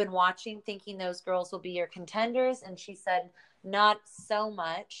 Have you been watching, thinking those girls will be your contenders? And she said, not so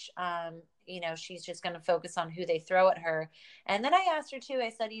much. She's just going to focus on who they throw at her. And then I asked her too,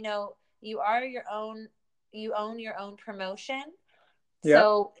 I said, you own your own promotion. Yep.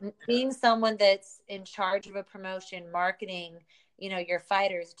 So being someone that's in charge of a promotion, marketing, your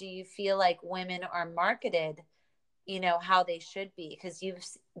fighters, do you feel like women are marketed, how they should be? Because you've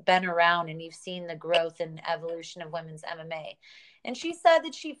been around and you've seen the growth and evolution of women's MMA. And she said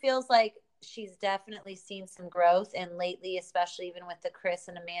that she feels like she's definitely seen some growth. And lately, especially even with the Chris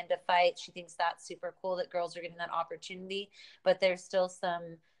and Amanda fight, she thinks that's super cool that girls are getting that opportunity. But there's still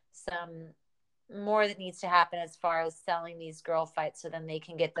some more that needs to happen as far as selling these girl fights, so then they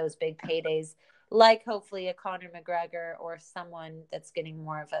can get those big paydays, like hopefully a Conor McGregor or someone that's getting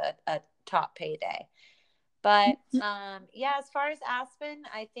more of a top payday. But as far as Aspen,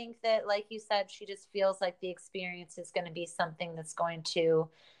 I think that, like you said, she just feels like the experience is going to be something that's going to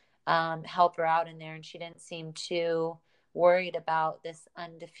help her out in there. And she didn't seem too worried about this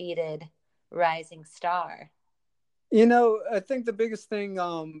undefeated rising star. I think the biggest thing,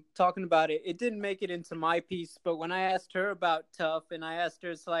 talking about it didn't make it into my piece, but when I asked her about Tough, and I asked her,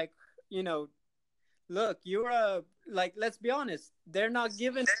 it's like, look, you're let's be honest, they're not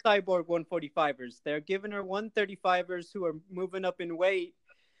giving Cyborg 145ers. They're giving her 135ers who are moving up in weight.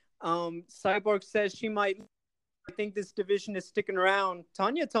 Cyborg says I think this division is sticking around.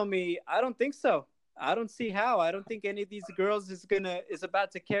 Tanya told me, I don't think so. I don't see how. I don't think any of these girls is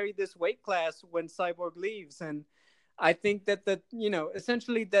about to carry this weight class when Cyborg leaves. And I think that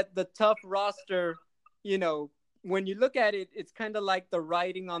essentially that the Tough roster, when you look at it, it's kind of like the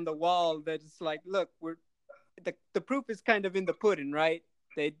writing on the wall that it's like, look, the proof is kind of in the pudding, right?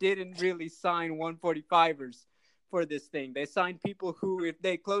 They didn't really sign 145ers for this thing. They signed people who, if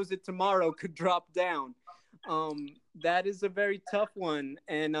they close it tomorrow, could drop down. That is a very tough one.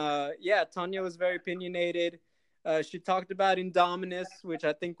 And Tanya was very opinionated. She talked about Indominus, which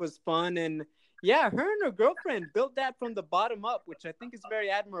I think was fun. And yeah, her and her girlfriend built that from the bottom up, which I think is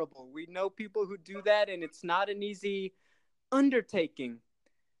very admirable. We know people who do that, and it's not an easy undertaking.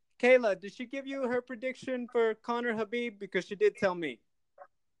 Kayla, did she give you her prediction for Conor Khabib? Because she did tell me.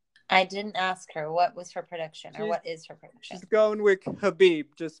 I didn't ask her. What was her prediction, or what is her prediction? She's going with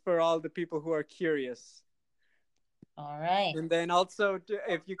Khabib, just for all the people who are curious. All right. And then also,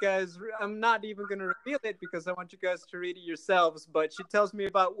 if you guys, I'm not even going to reveal it because I want you guys to read it yourselves, but she tells me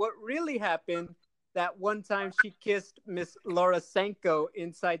about what really happened that one time she kissed Miss Laura Senko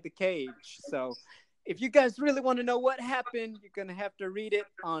inside the cage. So if you guys really want to know what happened, you're going to have to read it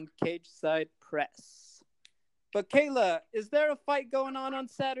on Cage Side Press. But Kayla, is there a fight going on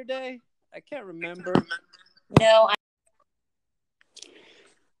Saturday? I can't remember. No,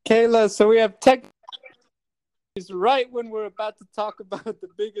 Kayla, so we have tech is right when we're about to talk about the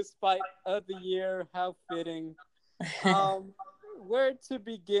biggest fight of the year. How fitting. Um, where to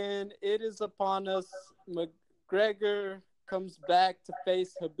begin? It is upon us. McGregor comes back to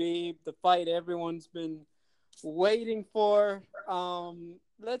face Khabib, the fight everyone's been waiting for.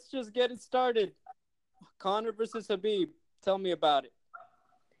 Let's just get it started. Conor versus Khabib. Tell me about it.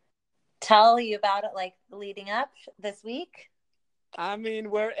 tell you about it like leading up this week. I mean,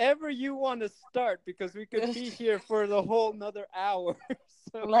 wherever you want to start, because we could be here for the whole another hour.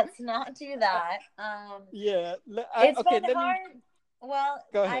 So Let's not do that. yeah, It's okay. been Let me hard. Well,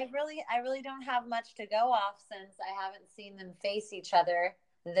 go ahead. I really don't have much to go off since I haven't seen them face each other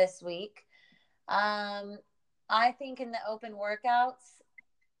this week. Um, I think in the open workouts,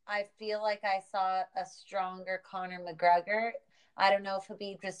 I feel like I saw a stronger Conor McGregor. I don't know if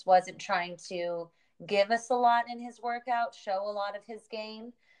Habib just wasn't trying to give us a lot in his workout, show a lot of his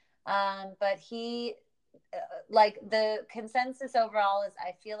game. But like the consensus overall is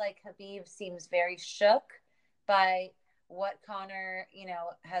I feel like Habib seems very shook by what Conor,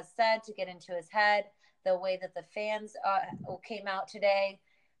 has said to get into his head, the way that the fans came out today.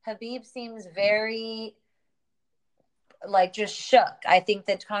 Habib seems very like just shook. I think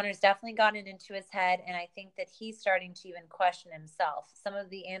that Conor's definitely gotten into his head, and I think that he's starting to even question himself. Some of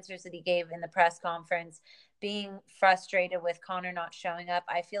the answers that he gave in the press conference, being frustrated with Conor not showing up,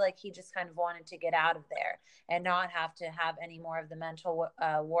 I feel like he just kind of wanted to get out of there and not have to have any more of the mental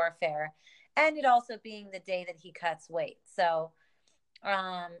warfare. And it also being the day that he cuts weight. So,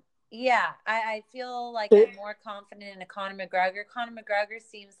 yeah, I feel like I'm more confident in a Conor McGregor. Conor McGregor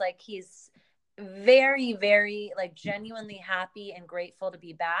seems like he's very, very like genuinely happy and grateful to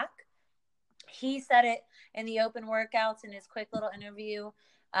be back. He said it in the open workouts in his quick little interview,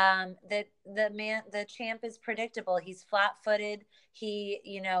 that the champ is predictable. He's flat-footed.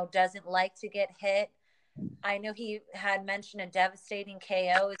 He, doesn't like to get hit. I know he had mentioned a devastating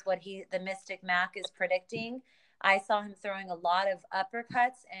KO is what the Mystic Mac is predicting. I saw him throwing a lot of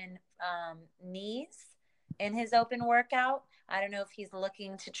uppercuts and knees in his open workout. I don't know if he's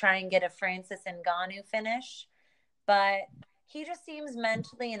looking to try and get a Francis Ngannou finish, but he just seems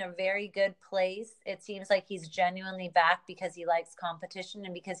mentally in a very good place. It seems like he's genuinely back because he likes competition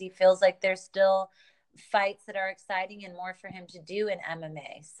and because he feels like there's still fights that are exciting and more for him to do in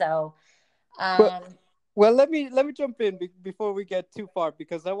MMA. So, Well, well, let me jump in before we get too far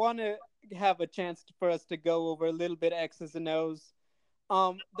because I want to have a chance for us to go over a little bit of X's and O's.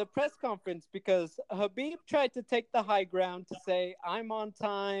 The press conference because Habib tried to take the high ground to say I'm on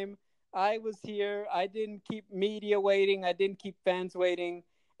time. I was here. I didn't keep media waiting. I didn't keep fans waiting,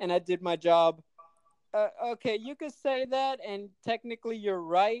 and I did my job. Okay, you could say that, and technically you're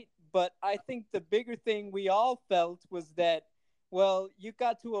right. But I think the bigger thing we all felt was that, well, you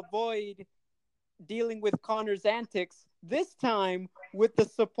got to avoid dealing with Conor's antics, this time with the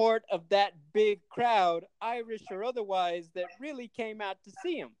support of that big crowd, Irish or otherwise, that really came out to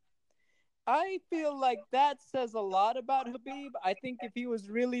see him. I feel like that says a lot about Habib. I think if he was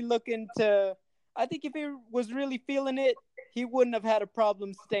really I think if he was really feeling it, he wouldn't have had a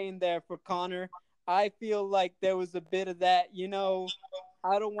problem staying there for Conor. I feel like there was a bit of that,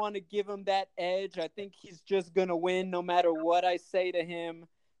 I don't want to give him that edge. I think he's just going to win no matter what I say to him.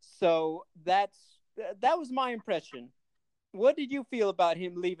 So that was my impression. What did you feel about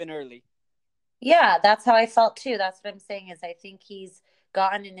him leaving early? yeah, that's how I felt too. That's what I'm saying is I think he's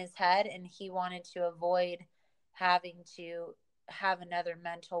gotten in his head and he wanted to avoid having to have another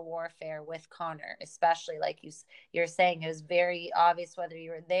mental warfare with Conor, especially like you're saying it was very obvious whether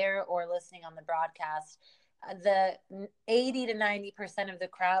you were there or listening on the broadcast. The 80 to 90% of the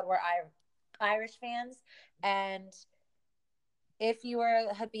crowd were Irish fans, and if you were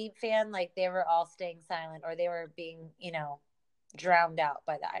a Habib fan, like they were all staying silent or they were being, drowned out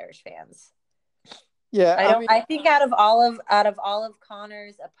by the Irish fans. Yeah, I mean, I think out of all of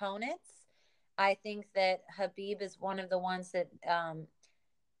Conor's opponents, I think that Habib is one of the ones that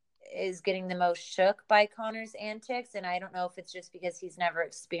is getting the most shook by Conor's antics, and I don't know if it's just because he's never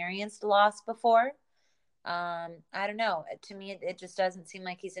experienced loss before. I don't know. To me, it just doesn't seem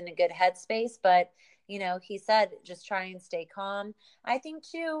like he's in a good headspace, but he said just try and stay calm. I think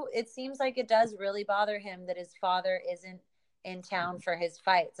too, it seems like it does really bother him that his father isn't in town for his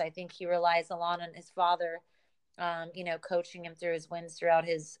fights. I think he relies a lot on his father coaching him through his wins throughout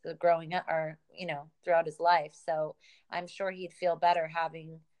his growing up, or, throughout his life. So I'm sure he'd feel better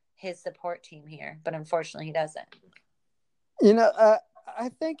having his support team here, but unfortunately he doesn't. You know, uh, I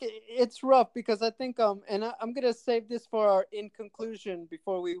think it's rough because I think I'm gonna save this for our in conclusion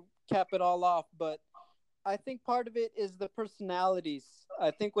before we cap it all off. But I think part of it is the personalities.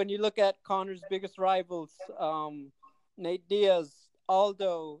 I think when you look at Connor's biggest rivals, Nate Diaz,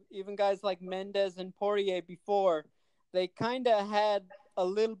 Aldo, even guys like Mendez and Poirier before, they kind of had a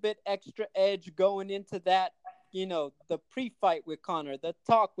little bit extra edge going into that, the pre fight with Connor, the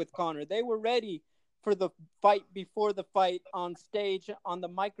talk with Connor. They were ready for the fight before the fight on stage on the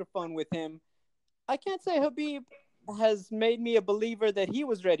microphone with him. I can't say Habib has made me a believer that he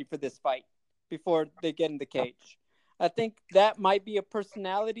was ready for this fight before they get in the cage. I think that might be a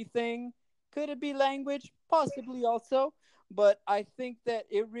personality thing. Could it be language? Possibly also. But I think that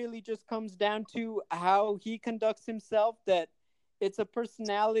it really just comes down to how he conducts himself. That it's a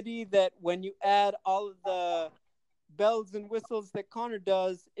personality that when you add all of the bells and whistles that Connor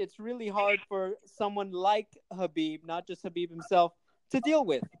does, it's really hard for someone like Habib, not just Habib himself, to deal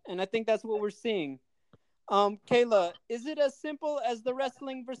with. And I think that's what we're seeing. Kayla, is it as simple as the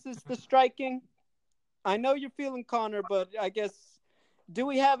wrestling versus the striking? I know you're feeling Connor, but I guess do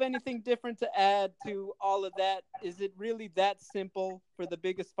we have anything different to add to all of that? Is it really that simple for the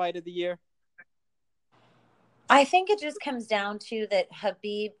biggest fight of the year? I think it just comes down to that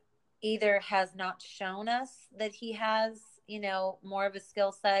Habib either has not shown us that he has, more of a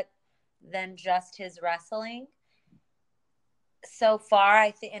skill set than just his wrestling. So far,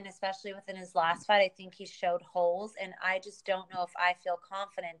 I think, and especially within his last fight, I think he showed holes, and I just don't know if I feel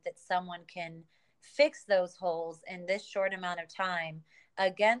confident that someone can fix those holes in this short amount of time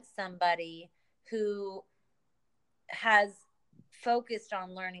against somebody who has focused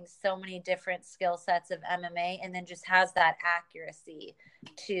on learning so many different skill sets of MMA, and then just has that accuracy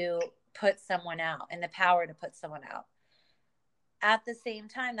to put someone out and the power to put someone out. At the same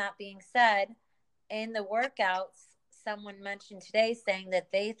time, that being said, in the workouts, someone mentioned today saying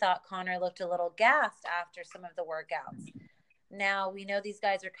that they thought Connor looked a little gassed after some of the workouts. Now, we know these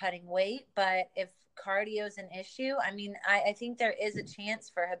guys are cutting weight, but if cardio is an issue, I mean, I think there is a chance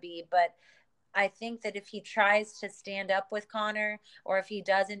for Habib, but I think that if he tries to stand up with Connor, or if he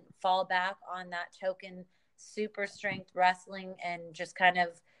doesn't fall back on that token super strength wrestling and just kind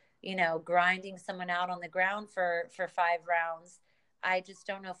of, grinding someone out on the ground for 5 rounds, I just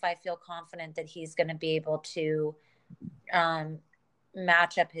don't know if I feel confident that he's going to be able to um,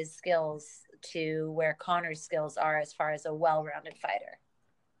 match up his skills to where Connor's skills are as far as a well-rounded fighter.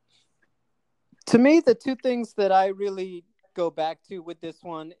 To me, the two things that I really go back to with this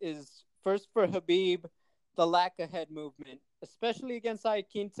one is first for Habib, the lack of head movement, especially against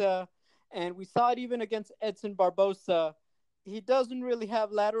Iaquinta, and we saw it even against Edson Barbosa. He doesn't really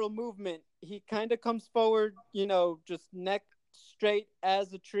have lateral movement. He kind of comes forward, just neck straight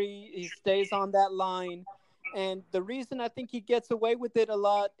as a tree. He stays on that line. And the reason I think he gets away with it a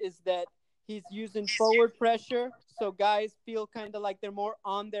lot is that he's using forward pressure. So guys feel kind of like they're more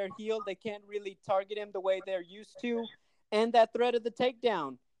on their heel. They can't really target him the way they're used to. And that threat of the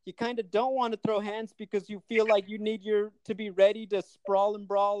takedown. You kind of don't want to throw hands because you feel like you need to be ready to sprawl and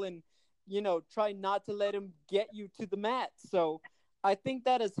brawl and, try not to let him get you to the mat. So I think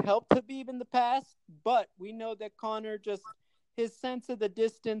that has helped Habib in the past, but we know that Connor just his sense of the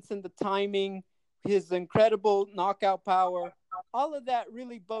distance and the timing, his incredible knockout power, all of that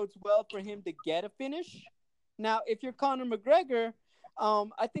really bodes well for him to get a finish. Now, if you're Conor McGregor,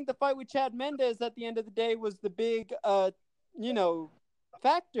 I think the fight with Chad Mendes at the end of the day was the big, you know,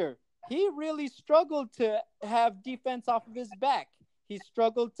 factor. He really struggled to have defense off of his back. He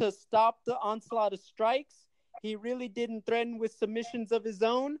struggled to stop the onslaught of strikes. He really didn't threaten with submissions of his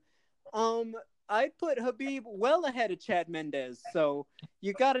own. Um, I put Habib well ahead of Chad Mendes. So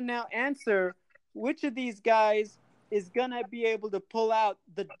you got to now answer which of these guys is going to be able to pull out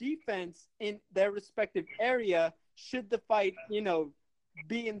the defense in their respective area should the fight,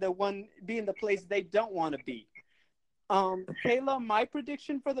 be in the place they don't want to be. Kayla, my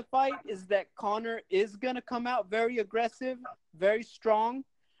prediction for the fight is that Conor is going to come out very aggressive, very strong.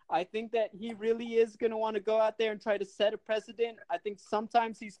 I think that he really is going to want to go out there and try to set a precedent. I think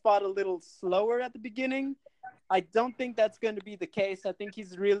sometimes he's fought a little slower at the beginning. I don't think that's going to be the case. I think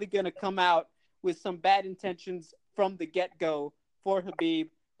he's really going to come out with some bad intentions from the get-go for Habib.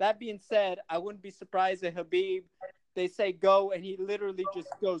 That being said, I wouldn't be surprised if Habib, they say go, and he literally just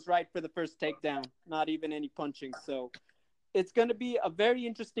goes right for the first takedown, not even any punching. So it's going to be a very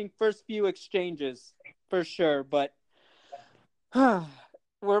interesting first few exchanges for sure. But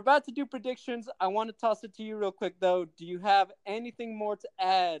we're about to do predictions. I want to toss it to you real quick, though. Do you have anything more to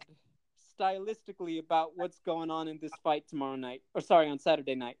add stylistically about what's going on in this fight tomorrow night? Or sorry, on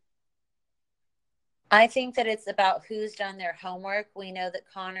Saturday night? I think that it's about who's done their homework. We know that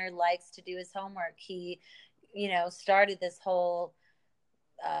Conor likes to do his homework. He, started this whole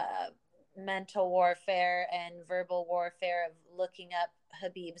uh, mental warfare and verbal warfare of looking up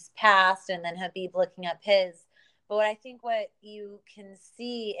Khabib's past and then Khabib looking up his. But what you can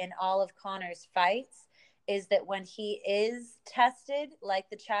see in all of Conor's fights is that when he is tested, like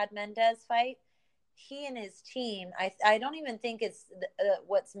the Chad Mendez fight, he and his team, I don't even think it's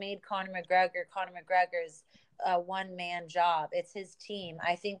what's made Conor McGregor's one man job. It's his team.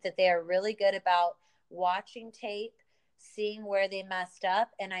 I think that they are really good about watching tape, seeing where they messed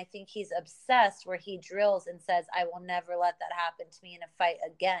up. And I think he's obsessed where he drills and says, I will never let that happen to me in a fight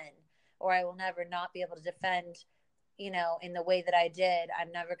again, or I will never not be able to defend, in the way that I did.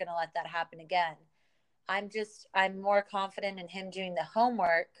 I'm never going to let that happen again. I'm more confident in him doing the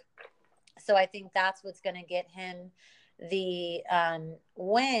homework. So I think that's what's going to get him the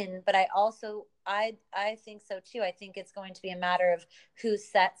win. But I think so too. I think it's going to be a matter of who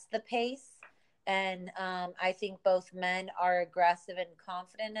sets the pace. And I think both men are aggressive and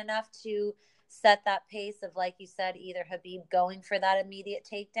confident enough to set that pace of, like you said, either Khabib going for that immediate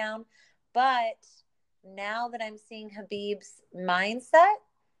takedown. But now that I'm seeing Khabib's mindset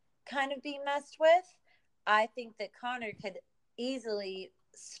kind of be messed with, I think that Conor could easily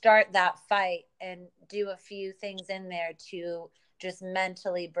start that fight and do a few things in there to just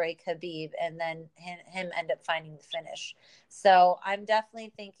mentally break Khabib and then him end up finding the finish. So I'm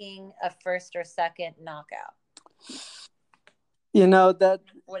definitely thinking a first or second knockout. That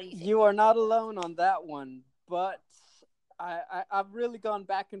what do you think? You are not alone on that one, but I've really gone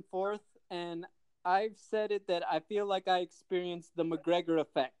back and forth, and I've said it that I feel like I experienced the McGregor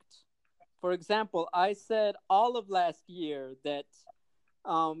effect. For example, I said all of last year that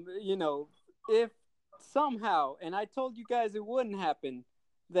if somehow, and I told you guys it wouldn't happen,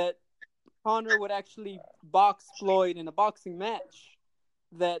 that Conor would actually box Floyd in a boxing match,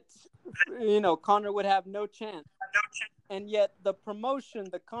 that, Conor would have no chance. And yet the promotion,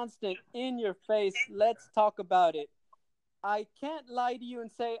 the constant in your face, let's talk about it. I can't lie to you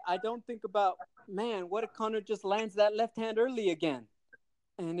and say I don't think about, man, what if Conor just lands that left hand early again?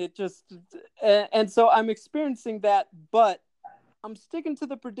 And it just, and so I'm experiencing that, but I'm sticking to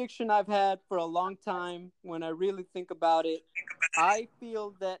the prediction I've had for a long time. When I really think about it, I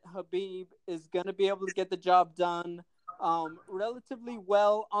feel that Khabib is going to be able to get the job done relatively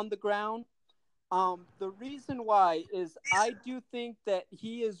well on the ground. The reason why is I do think that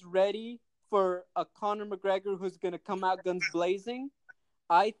he is ready for a Conor McGregor who's going to come out guns blazing.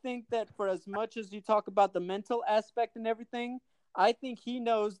 I think that for as much as you talk about the mental aspect and everything, I think he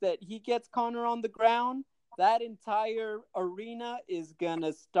knows that he gets Conor on the ground, that entire arena is going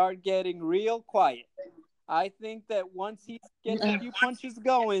to start getting real quiet. I think that once he gets a few punches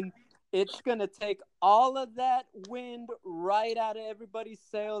going, it's going to take all of that wind right out of everybody's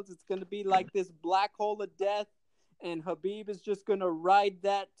sails. It's going to be like this black hole of death, and Khabib is just going to ride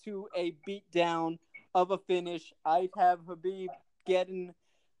that to a beatdown of a finish. I'd have Khabib getting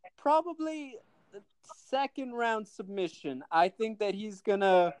probably second round submission. I think that he's going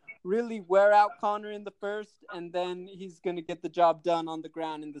to really wear out Conor in the first, and then he's going to get the job done on the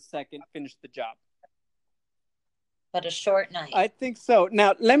ground in the second, finish the job. But a short night. I think so.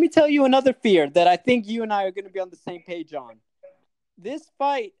 Now, let me tell you another fear that I think you and I are going to be on the same page on. This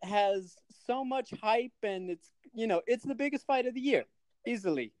fight has so much hype, and it's the biggest fight of the year,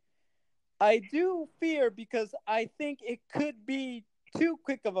 easily. I do fear because I think it could be too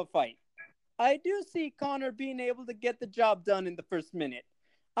quick of a fight. I do see Conor being able to get the job done in the first minute.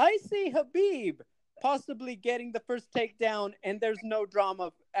 I see Khabib possibly getting the first takedown, and there's no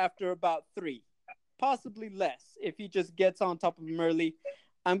drama after about 3. Possibly less if he just gets on top of him early.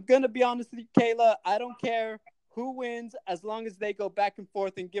 I'm going to be honest with you, Kayla. I don't care who wins as long as they go back and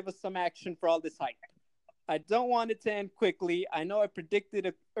forth and give us some action for all this hype. I don't want it to end quickly. I know I predicted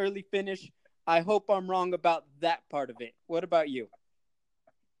an early finish. I hope I'm wrong about that part of it. What about you?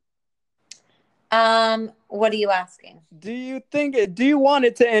 What are you asking? Do you want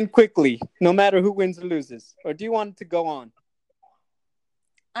it to end quickly, no matter who wins or loses? Or do you want it to go on?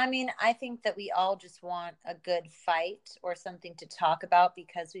 I mean, I think that we all just want a good fight or something to talk about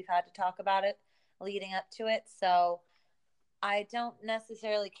because we've had to talk about it leading up to it. So I don't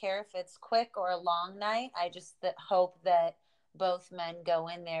necessarily care if it's quick or a long night. I just hope that both men go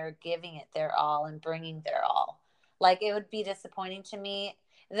in there giving it their all and bringing their all. Like, it would be disappointing to me.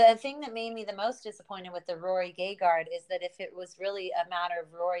 The thing that made me the most disappointed with the Rory Gegard is that if it was really a matter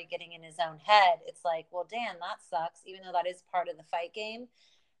of Rory getting in his own head, it's like, well, Dan, that sucks. Even though that is part of the fight game,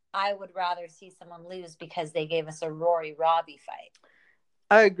 I would rather see someone lose because they gave us a Rory Robbie fight.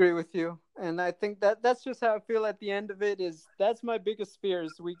 I agree with you, and I think that that's just how I feel at the end of it. Is that's my biggest fear.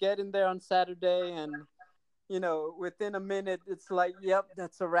 Is we get in there on Saturday, and within a minute, it's like, yep,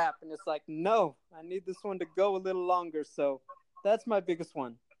 that's a wrap, and it's like, no, I need this one to go a little longer. So that's my biggest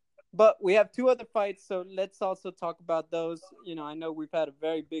one. But we have two other fights, so let's also talk about those. I know we've had a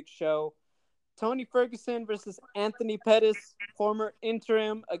very big show. Tony Ferguson versus Anthony Pettis, former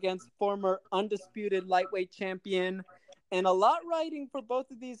interim against former undisputed lightweight champion. And a lot riding for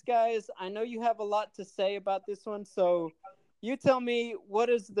both of these guys. I know you have a lot to say about this one. So you tell me, what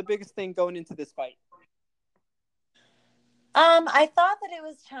is the biggest thing going into this fight? I thought that it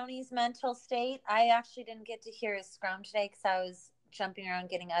was Tony's mental state. I actually didn't get to hear his scrum today because I was jumping around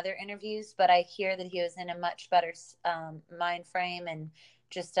getting other interviews, but I hear that he was in a much better mind frame and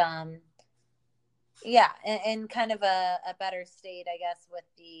just yeah, in kind of a better state, I guess, with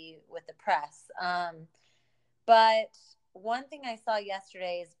the press. But one thing I saw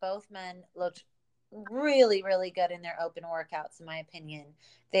yesterday is both men looked really, really good in their open workouts, in my opinion.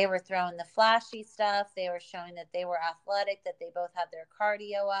 They were throwing the flashy stuff. They were showing that they were athletic, that they both had their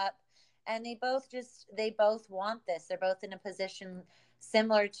cardio up, and they both want this. They're both in a position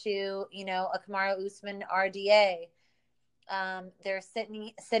similar to, a Kamaru Usman RDA. They're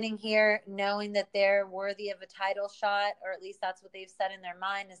sitting here knowing that they're worthy of a title shot, or at least that's what they've said in their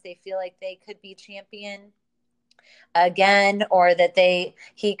mind, is they feel like they could be champion again, or that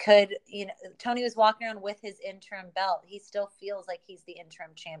he could, Tony was walking around with his interim belt. He still feels like he's the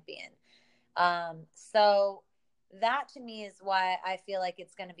interim champion. So that to me is why I feel like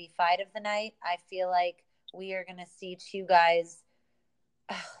it's going to be fight of the night. I feel like we are going to see two guys,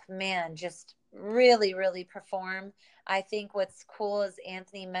 just really, really perform. I think what's cool is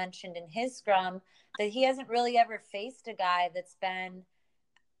Anthony mentioned in his scrum that he hasn't really ever faced a guy that's been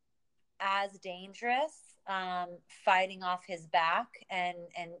as dangerous, fighting off his back. And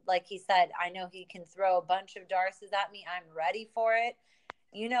like he said, I know he can throw a bunch of darces at me. I'm ready for it.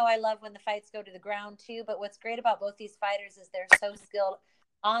 I love when the fights go to the ground too, but what's great about both these fighters is they're so skilled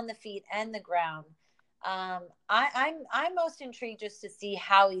on the feet and the ground. I'm most intrigued just to see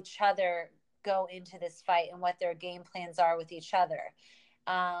how each other go into this fight and what their game plans are with each other.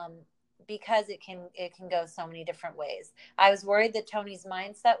 Because it can go so many different ways. I was worried that Tony's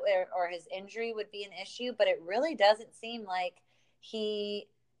mindset or his injury would be an issue, but it really doesn't seem like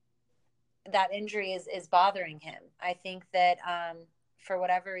that injury is bothering him. I think that for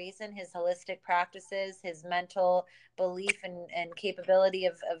whatever reason, his holistic practices, his mental belief and capability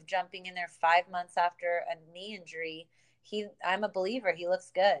of jumping in there 5 months after a knee injury, I'm a believer. He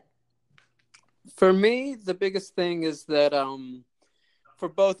looks good. For me, the biggest thing is that for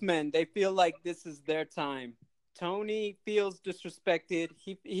both men, they feel like this is their time. Tony feels disrespected.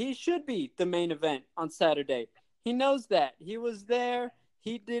 He should be the main event on Saturday. He knows that. He was there.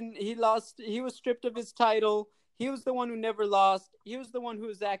 He lost. He was stripped of his title. He was the one who never lost. He was the one who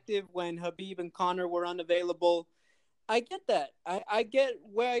was active when Khabib and Conor were unavailable. I get that. I get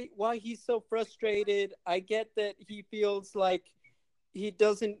why he's so frustrated. I get that he feels like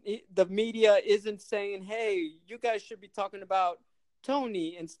the media isn't saying, hey, you guys should be talking about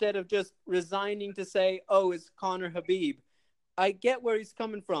Tony instead of just resigning to say, oh, it's Conor Khabib. I get where he's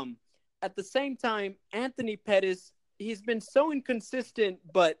coming from. At the same time, Anthony Pettis, he's been so inconsistent,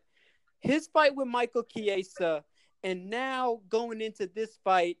 but his fight with Michael Chiesa and now going into this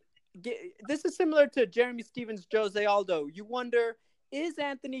fight, this is similar to Jeremy Stevens, Jose Aldo. You wonder, is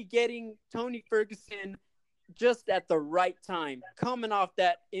Anthony getting Tony Ferguson just at the right time, coming off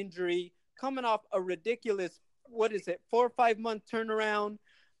that injury, coming off a ridiculous, 4 or 5 month turnaround?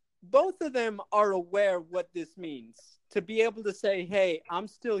 Both of them are aware what this means. To be able to say, hey, I'm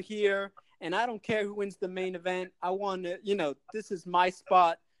still here and I don't care who wins the main event. I want to, this is my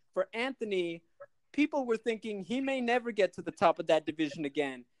spot. For Anthony, people were thinking he may never get to the top of that division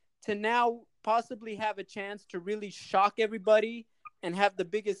again. To now possibly have a chance to really shock everybody and have the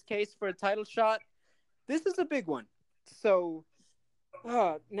biggest case for a title shot, this is a big one. So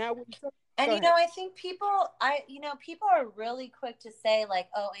now and I think people are really quick to say like,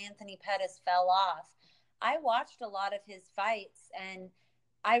 oh, Anthony Pettis fell off. I watched a lot of his fights and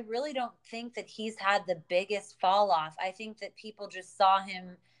I really don't think that he's had the biggest fall off. I think that people just saw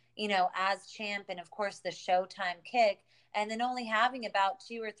him, as champ, and of course the Showtime kick, and then only having about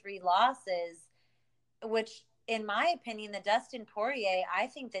 2 or 3 losses, which in my opinion, the Dustin Poirier, I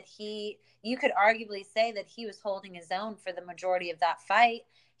think that you could arguably say that he was holding his own for the majority of that fight.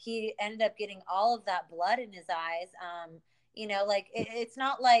 He ended up getting all of that blood in his eyes. Like it's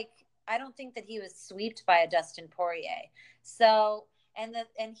not like, I don't think that he was swept by a Dustin Poirier. So, and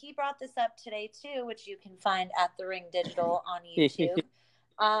he brought this up today too, which you can find at The Ring Digital on YouTube.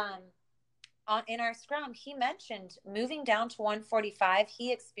 In our scrum, he mentioned moving down to 145.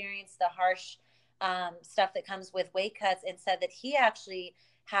 He experienced the harsh stuff that comes with weight cuts, and said that he actually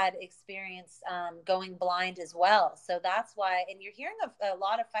had experience going blind as well. So that's why, and you're hearing a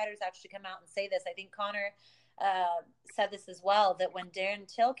lot of fighters actually come out and say this. I think Connor said this as well, that when Darren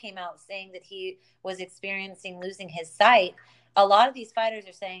Till came out saying that he was experiencing losing his sight, a lot of these fighters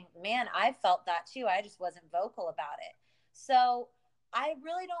are saying, man, I felt that too. I just wasn't vocal about it. So I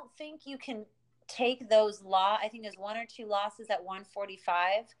really don't think you can take those I think there's 1 or 2 losses at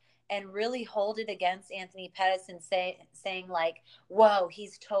 145 and really hold it against Anthony Pettis and saying like, whoa,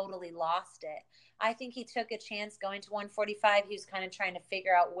 he's totally lost it. I think he took a chance going to 145. He was kind of trying to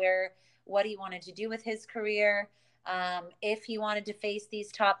figure out what he wanted to do with his career, if he wanted to face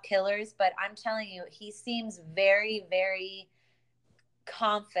these top killers. But I'm telling you, he seems very, very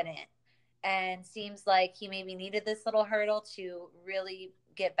confident, and seems like he maybe needed this little hurdle to really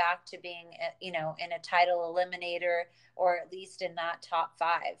get back to being, in a title eliminator, or at least in that top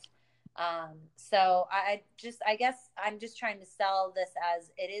 5. So I guess I'm just trying to sell this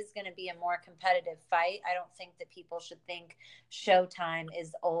as it is going to be a more competitive fight. I don't think that people should think Showtime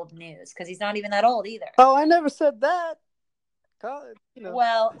is old news, because he's not even that old either. Oh, I never said that.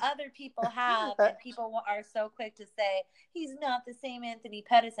 Well, other people have, and people are so quick to say he's not the same Anthony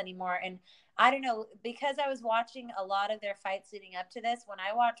Pettis anymore. And I don't know, because I was watching a lot of their fights leading up to this, when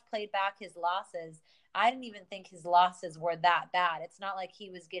I played back his losses, I didn't even think his losses were that bad. It's not like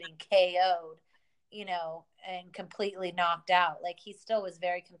he was getting KO'd, and completely knocked out. Like, he still was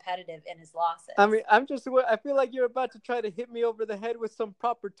very competitive in his losses. I mean, I feel like you're about to try to hit me over the head with some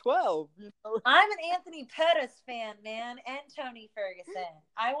proper 12. I'm an Anthony Pettis fan, man, and Tony Ferguson.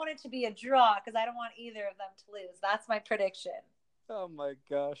 I want it to be a draw because I don't want either of them to lose. That's my prediction. Oh my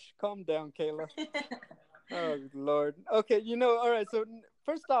gosh. Calm down, Kayla. Oh Lord. Okay, all right. So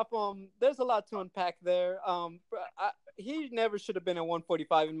first off, there's a lot to unpack there. He never should have been at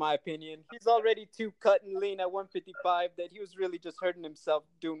 145, in my opinion. He's already too cut and lean at 155 that he was really just hurting himself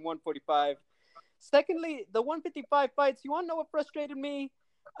doing 145. Secondly, the 155 fights, you want to know what frustrated me?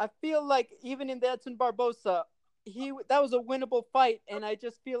 I feel like even in the Edson Barbosa, that was a winnable fight, and I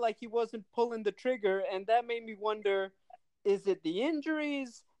just feel like he wasn't pulling the trigger, and that made me wonder, is it the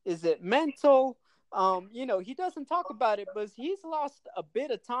injuries? Is it mental? He doesn't talk about it, but he's lost a bit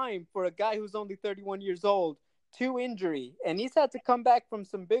of time for a guy who's only 31 years old to injury, and he's had to come back from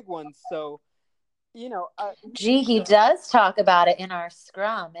some big ones. So, he does talk about it in our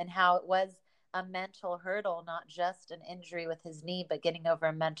scrum, and how it was a mental hurdle, not just an injury with his knee, but getting over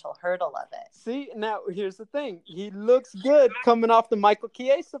a mental hurdle of it. See, now here's the thing. He looks good coming off the Michael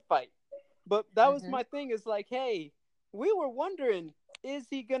Chiesa fight. But that was my thing, is like, hey, we were wondering, is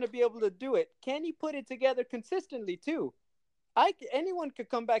he going to be able to do it? Can he put it together consistently too? Anyone could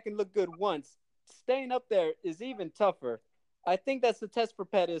come back and look good once. Staying up there is even tougher. I think that's the test for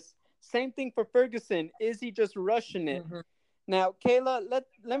Pettis. Same thing for Ferguson. Is he just rushing it? Now, Kayla,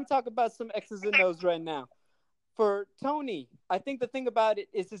 let me talk about some X's and O's right now. For Tony, I think the thing about it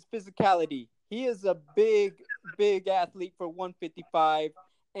is his physicality. He is a big, big athlete for 155,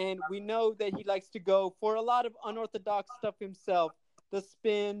 and we know that he likes to go for a lot of unorthodox stuff himself, the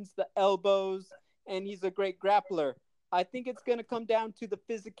spins, the elbows, and he's a great grappler. I think it's going to come down to the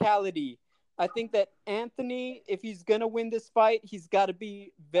physicality. I think that Anthony, if he's going to win this fight, he's got to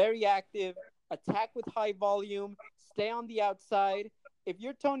be very active, attack with high volume, stay on the outside. If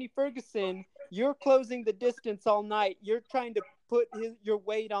you're Tony Ferguson, you're closing the distance all night. You're trying to put your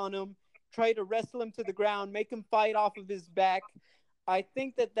weight on him, try to wrestle him to the ground, make him fight off of his back. I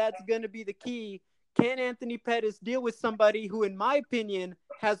think that that's going to be the key. Can Anthony Pettis deal with somebody who, in my opinion,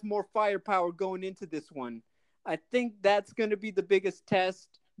 has more firepower going into this one? I think that's going to be the biggest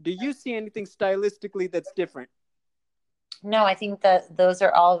test. Do you see anything stylistically that's different? No, I think that those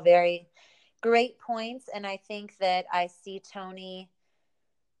are all very great points. And I think that I see Tony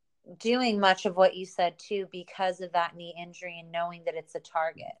doing much of what you said too, because of that knee injury and knowing that it's a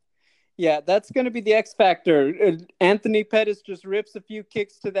target. Yeah, that's going to be the X factor. Anthony Pettis just rips a few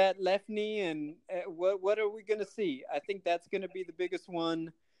kicks to that left knee, and what are we going to see? I think that's going to be the biggest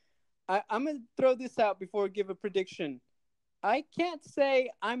one. I'm going to throw this out before I give a prediction. I can't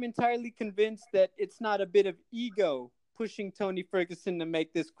say I'm entirely convinced that it's not a bit of ego pushing Tony Ferguson to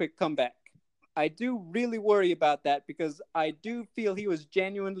make this quick comeback. I do really worry about that because I do feel he was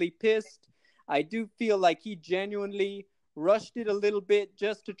genuinely pissed. I do feel like he genuinely rushed it a little bit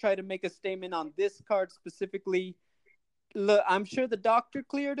just to try to make a statement on this card specifically. Look, I'm sure the doctor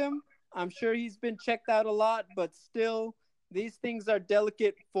cleared him. I'm sure he's been checked out a lot, but still, these things are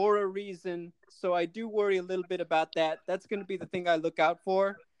delicate for a reason. So I do worry a little bit about that. That's going to be the thing I look out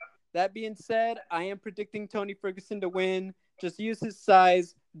for. That being said, I am predicting Tony Ferguson to win. Just use his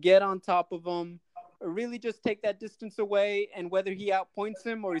size, get on top of him, really just take that distance away. And whether he outpoints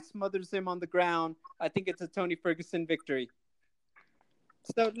him or he smothers him on the ground, I think it's a Tony Ferguson victory.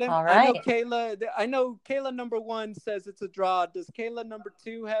 So All I know right. Kayla number 1 says it's a draw. Does Kayla number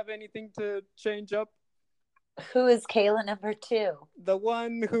 2 have anything to change up? Who is Kayla number 2? The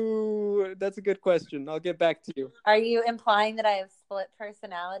one who, that's a good question. I'll get back to you. Are you implying that I have split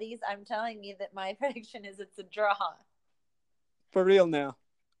personalities? I'm telling you that my prediction is it's a draw. For real now.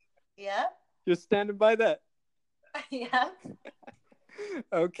 Yeah. You're standing by that. Yeah.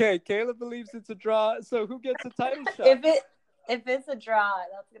 Okay, Kayla believes it's a draw. So who gets a title shot? If it's a draw,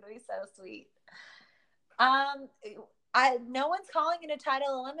 that's gonna be so sweet. No one's calling it a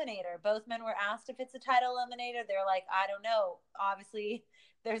title eliminator. Both men were asked if it's a title eliminator. They're like, I don't know. Obviously,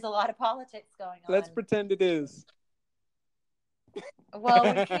 there's a lot of politics going on. Let's pretend it is. Well,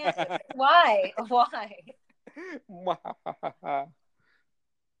 we can't. Why?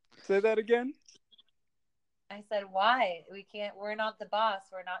 Say that again. I said, why? We can't. We're not the boss.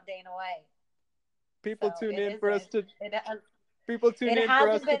 We're not Dana White. People So tune in for us to. People tune in for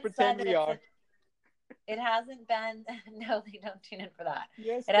us to pretend we are. It hasn't been. No, they don't tune in for that.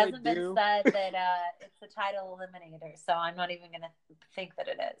 Yes, it hasn't they been said that it's a title eliminator. So I'm not even going to think that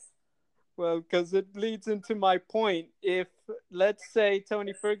it is. Well, because it leads into my point. If, let's say,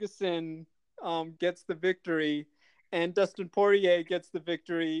 Tony Ferguson gets the victory and Dustin Poirier gets the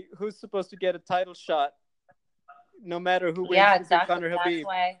victory, who's supposed to get a title shot? No matter who wins. Yeah, exactly. Conor Habib.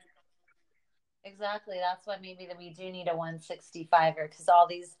 Exactly. That's why maybe that we do need a 165er, because all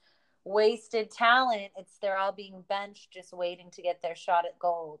these wasted talent, they're all being benched, just waiting to get their shot at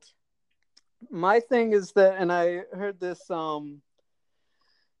gold. My thing is that, and I heard this,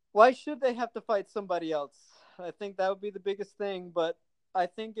 why should they have to fight somebody else? I think that would be the biggest thing. But I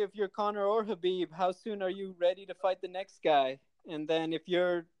think if you're Conor or Habib, how soon are you ready to fight the next guy? And then if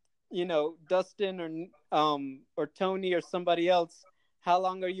you're, Dustin or Tony or somebody else, how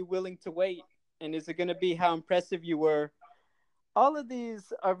long are you willing to wait? And is it going to be how impressive you were? All of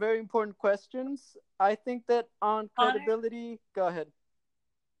these are very important questions. I think that on credibility, go ahead.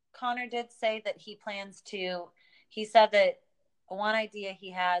 Conor did say that he said that one idea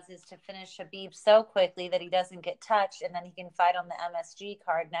he has is to finish Habib so quickly that he doesn't get touched, and then he can fight on the MSG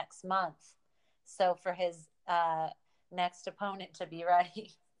card next month. So for his next opponent to be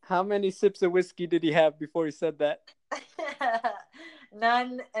ready. How many sips of whiskey did he have before he said that?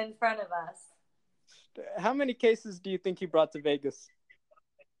 None in front of us. How many cases do you think he brought to Vegas?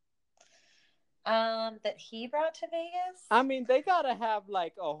 That he brought to Vegas? I mean, they gotta have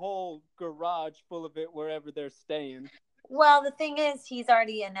like a whole garage full of it wherever they're staying. Well, the thing is, he's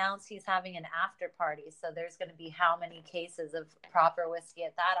already announced he's having an after party, so there's going to be how many cases of proper whiskey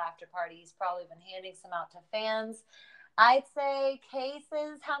at that after party? He's probably been handing some out to fans. I'd say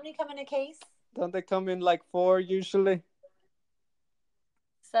cases. How many come in a case? Don't they come in like 4 usually?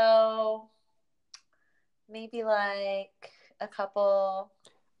 So maybe like a couple.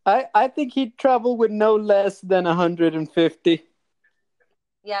 I think he'd travel with no less than 150.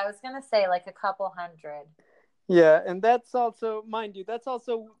 Yeah, I was going to say like a couple hundred. Yeah, and that's also, mind you, that's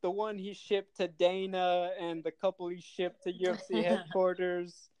also the one he shipped to Dana and the couple he shipped to UFC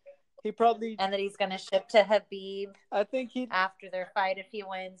headquarters. He probably... And that he's going to ship to Habib. I think after their fight, if he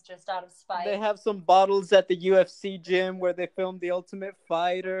wins, just out of spite. They have some bottles at the UFC gym where they filmed The Ultimate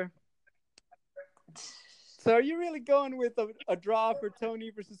Fighter. So are you really going with a draw for Tony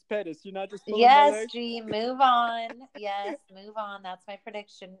versus Pettis? You're not just pulling my leg? G, move on. Yes, move on. That's my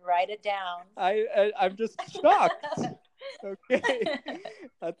prediction. Write it down. I'm just shocked. Okay.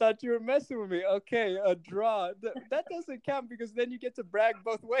 I thought you were messing with me. Okay, a draw. That doesn't count because then you get to brag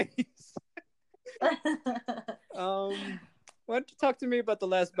both ways. Why don't you talk to me about the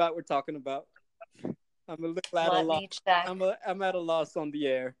last bout we're talking about? I'm a little at a loss. I'm at a loss on the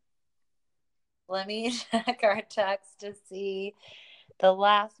air. Let me check our text to see the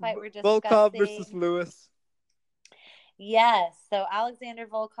last fight we're discussing. Volkov versus Lewis. Yes. So Alexander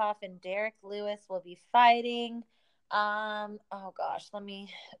Volkov and Derek Lewis will be fighting. Oh gosh, let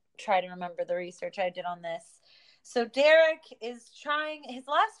me try to remember the research I did on this. So Derek is trying, his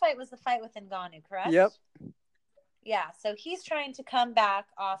last fight was the fight with Ngannou, correct? Yep. Yeah. So he's trying to come back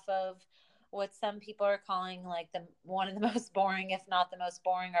off of what some people are calling like the one of the most boring, if not the most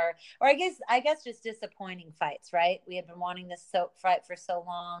boring, or I guess just disappointing fights. Right? We had been wanting this fight for so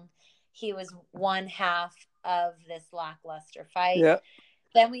long. He was one half of this lackluster fight. Yeah.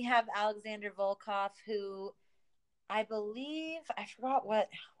 Then we have Alexander Volkov, who I believe I forgot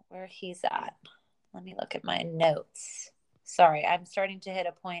where he's at. Let me look at my notes. Sorry, I'm starting to hit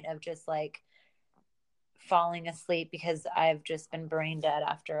a point of just like falling asleep because I've just been brain dead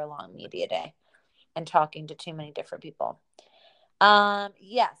after a long media day and talking to too many different people.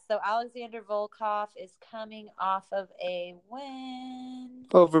 Yes, so Alexander Volkov is coming off of a win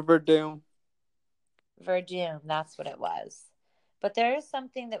over Verdum. Verdum, that's what it was. But there is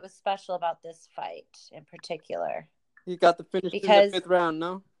something that was special about this fight in particular. He got the finish in the 5th round,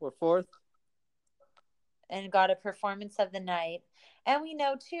 no? Or 4th? And got a performance of the night. And we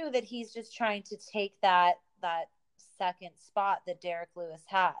know, too, that he's just trying to take that second spot that Derek Lewis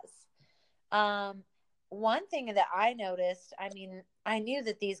has. One thing that I noticed, I mean, I knew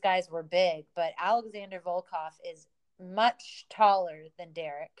that these guys were big, but Alexander Volkov is much taller than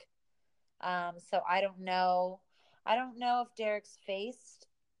Derek. So I don't know if Derek's faced.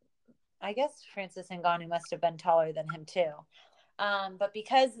 I guess Francis Ngannou must have been taller than him too. But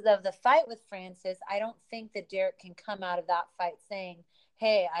because of the fight with Francis, I don't think that Derek can come out of that fight saying,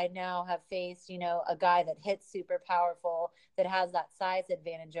 hey, I now have faced, a guy that hits super powerful, that has that size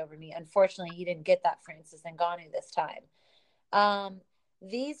advantage over me. Unfortunately, he didn't get that Francis Ngannou this time.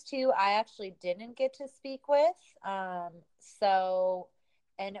 These two I actually didn't get to speak with. And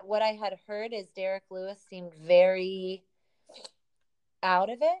what I had heard is Derek Lewis seemed very out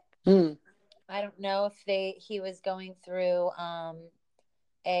of it. I don't know if he was going through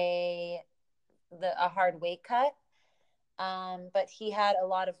a hard weight cut. But he had a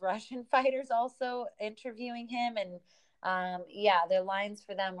lot of Russian fighters also interviewing him, and their lines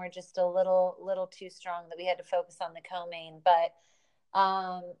for them were just a little too strong that we had to focus on the co-main. But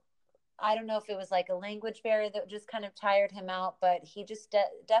I don't know if it was like a language barrier that just kind of tired him out, but he just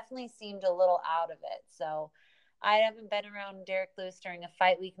definitely seemed a little out of it. So I haven't been around Derek Lewis during a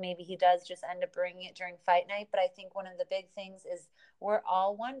fight week. Maybe he does just end up bringing it during fight night. But I think one of the big things is we're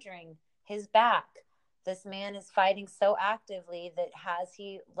all wondering his back. This man is fighting so actively that has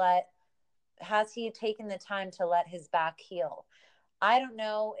he taken the time to let his back heal? I don't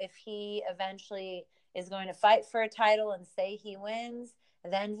know if he eventually is going to fight for a title and say he wins.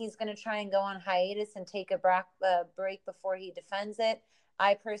 Then he's going to try and go on hiatus and take a break before he defends it.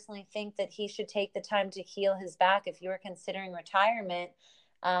 I personally think that he should take the time to heal his back. If you're considering retirement,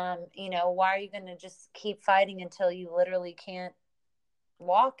 why are you going to just keep fighting until you literally can't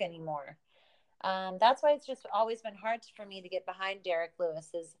walk anymore? That's why it's just always been hard for me to get behind Derek Lewis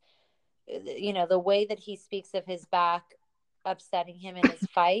is, the way that he speaks of his back upsetting him in his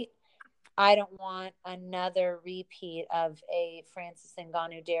fight. I don't want another repeat of a Francis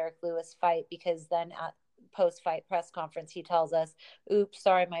Ngannou Derek Lewis fight, because then at post-fight press conference, he tells us, oops,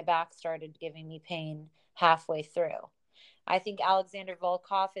 sorry, my back started giving me pain halfway through. I think Alexander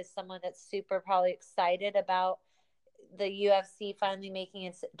Volkov is someone that's super probably excited about the UFC finally making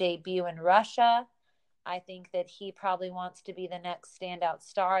its debut in Russia. I think that he probably wants to be the next standout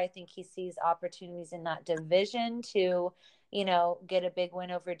star. I think he sees opportunities in that division to, get a big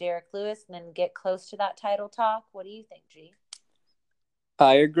win over Derek Lewis and then get close to that title talk. What do you think, G?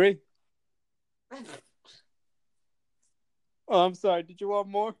 I agree. Oh, I'm sorry. Did you want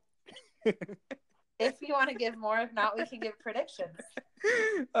more? If you want to give more, if not, we can give predictions.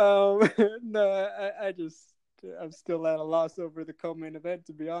 No, I'm still at a loss over the co-main event,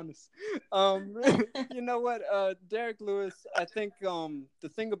 to be honest. You know what? Derek Lewis, I think the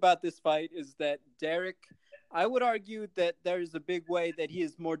thing about this fight is that Derek, I would argue that there's a big way that he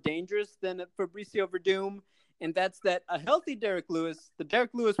is more dangerous than Fabricio Verdum, and that's that a healthy Derek Lewis, the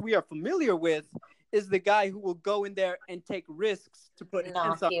Derek Lewis we are familiar with, is the guy who will go in there and take risks to put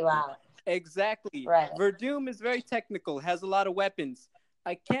hands on you out. Exactly. Right. Verdum is very technical, has a lot of weapons.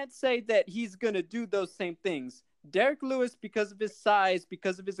 I can't say that he's going to do those same things. Derek Lewis, because of his size,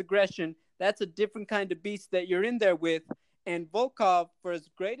 because of his aggression, that's a different kind of beast that you're in there with. And Volkov, for as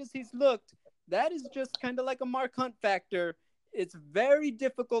great as he's looked, that is just kind of like a Mark Hunt factor. It's very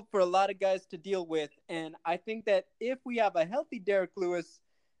difficult for a lot of guys to deal with. And I think that if we have a healthy Derek Lewis,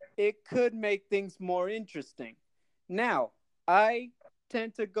 it could make things more interesting. Now, I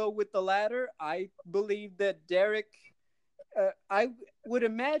tend to go with the latter. I believe that Derek, I would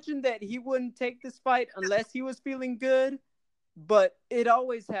imagine that he wouldn't take this fight unless he was feeling good, but it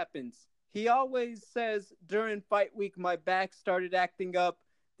always happens. He always says during fight week, my back started acting up.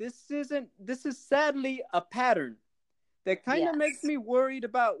 This is sadly a pattern. that kind of makes Yes. me worried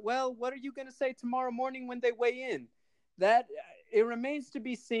about, well, what are you going to say tomorrow morning when they weigh in? That it remains to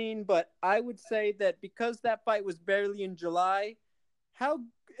be seen, but I would say that because that fight was barely in July, how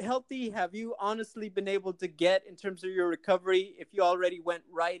healthy have you honestly been able to get in terms of your recovery if you already went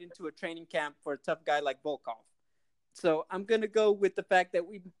right into a training camp for a tough guy like Volkov? So I'm going to go with the fact that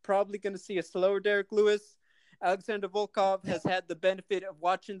we're probably going to see a slower Derek Lewis. Alexander Volkov has had the benefit of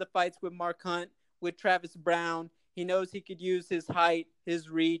watching the fights with Mark Hunt, with Travis Brown. He knows he could use his height, his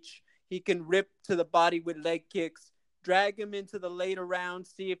reach. He can rip to the body with leg kicks, drag him into the later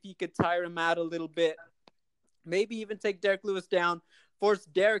rounds, see if he could tire him out a little bit. Maybe even take Derek Lewis down, force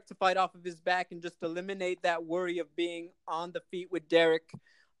Derek to fight off of his back, and just eliminate that worry of being on the feet with Derek.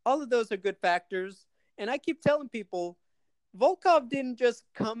 All of those are good factors. And I keep telling people, Volkov didn't just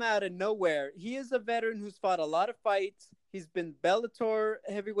come out of nowhere. He is a veteran who's fought a lot of fights. He's been Bellator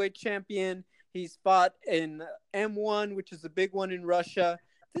heavyweight champion. He's fought in M1, which is a big one in Russia.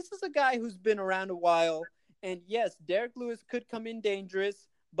 This is a guy who's been around a while. And yes, Derek Lewis could come in dangerous,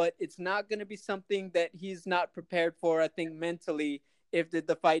 but it's not going to be something that he's not prepared for, I think, mentally, if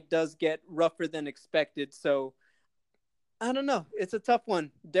the fight does get rougher than expected. So I don't know. It's a tough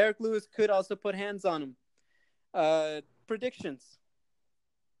one. Derek Lewis could also put hands on him. Predictions.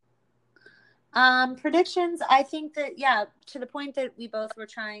 Predictions. I think that, yeah, to the point that we both were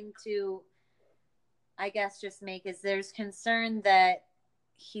trying to, I guess, just make is there's concern that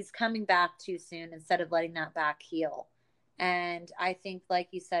he's coming back too soon instead of letting that back heal. And I think, like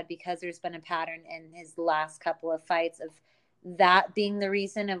you said, because there's been a pattern in his last couple of fights of that being the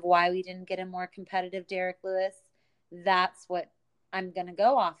reason of why we didn't get a more competitive Derek Lewis, that's what I'm going to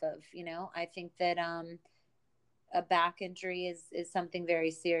go off of. You know, I think that a back injury is something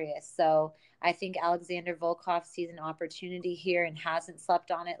very serious. So I think Alexander Volkov sees an opportunity here and hasn't slept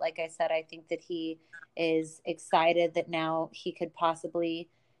on it. Like I said, I think that he is excited that now he could possibly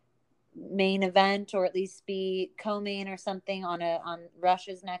main event or at least be co-main or something on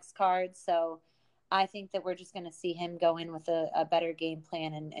Russia's next card. So I think that we're just going to see him go in with a better game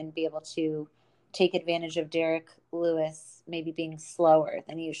plan and be able to take advantage of Derek Lewis maybe being slower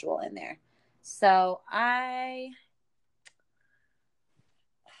than usual in there. So I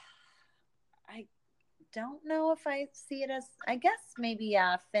don't know if I see it as, I guess maybe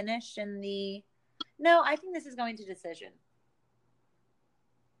finish in the, no, I think this is going to decision.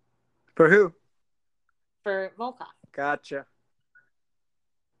 For who? For Volkov. Gotcha.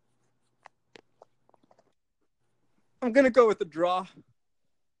 I'm going to go with the draw.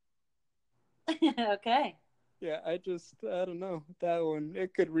 Okay. Yeah, I don't know. That one,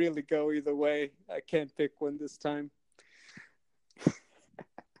 it could really go either way. I can't pick one this time.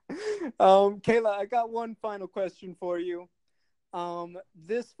 Kayla, I got one final question for you.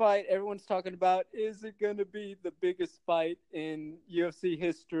 This fight everyone's talking about, is it going to be the biggest fight in UFC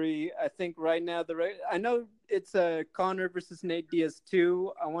history? I think right now I know it's Conor versus Nate Diaz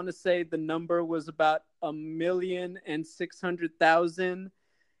 2. I want to say the number was about 1,600,000.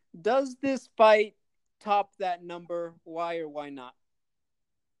 Does this fight top that number? Why or why not?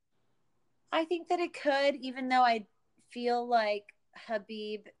 I think that it could, even though I feel like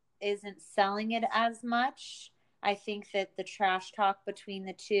Khabib isn't selling it as much. I think that the trash talk between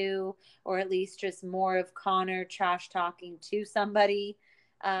the two, or at least just more of Conor trash talking to somebody,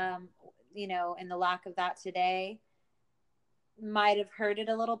 you know, and the lack of that today might have hurt it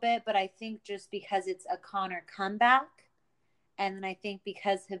a little bit. But I think just because it's a Conor comeback, and then I think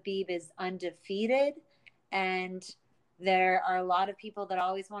because Khabib is undefeated, and there are a lot of people that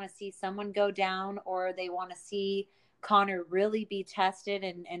always want to see someone go down, or they want to see Conor really be tested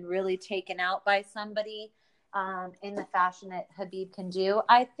and really taken out by somebody in the fashion that Khabib can do.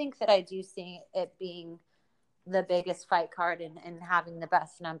 I think that I do see it being the biggest fight card and having the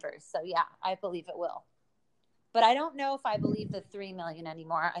best numbers. So yeah, I believe it will. But I don't know if I believe the 3 million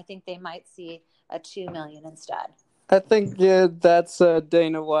anymore. I think they might see a 2 million instead. I think, yeah, that's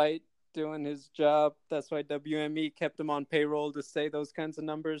Dana White doing his job. That's why WME kept him on payroll to say those kinds of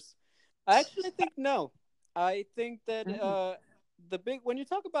numbers. I actually think no. I think that when you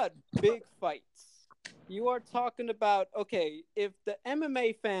talk about big fights, you are talking about, okay, if the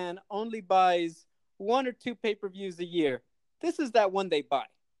MMA fan only buys 1 or 2 pay-per-views a year, this is that one they buy.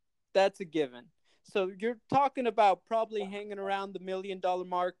 That's a given. So you're talking about probably hanging around the $1 million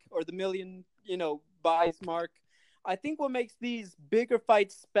mark or the million, buys mark. I think what makes these bigger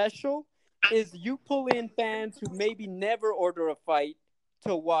fights special is you pull in fans who maybe never order a fight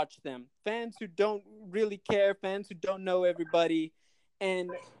to watch them. Fans who don't really care, fans who don't know everybody.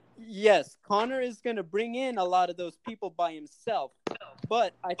 And yes, Conor is going to bring in a lot of those people by himself.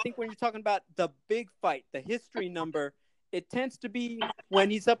 But I think when you're talking about the big fight, the history number, it tends to be when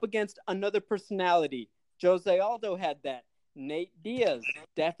he's up against another personality. Jose Aldo had that. Nate Diaz,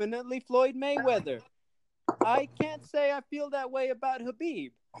 definitely Floyd Mayweather. I can't say I feel that way about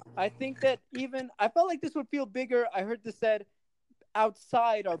Habib. I think that I felt like this would feel bigger. I heard this said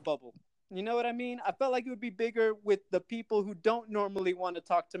outside our bubble. You know what I mean? I felt like it would be bigger with the people who don't normally want to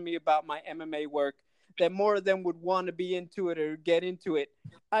talk to me about my MMA work, that more of them would want to be into it or get into it.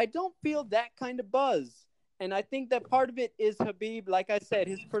 I don't feel that kind of buzz. And I think that part of it is Habib, like I said,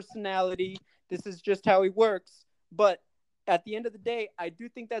 his personality. This is just how he works. But at the end of the day, I do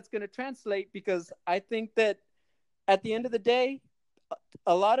think that's going to translate, because I think that at the end of the day,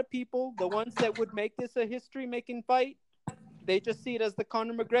 a lot of people, the ones that would make this a history making fight, they just see it as the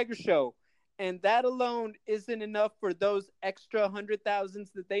Conor McGregor show. And that alone isn't enough for those extra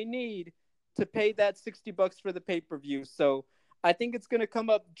 100,000s that they need to pay that $60 for the pay-per-view. So I think it's going to come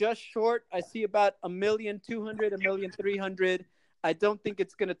up just short. I see about 1,200,000, 1,300,000. I don't think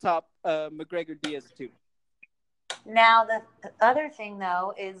it's going to top McGregor Diaz too. Now, the other thing,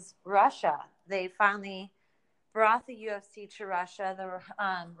 though, is Russia. They finally brought the UFC to Russia. The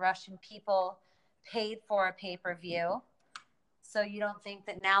Russian people paid for a pay-per-view. So you don't think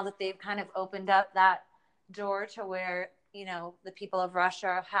that now that they've kind of opened up that door to where, you know, the people of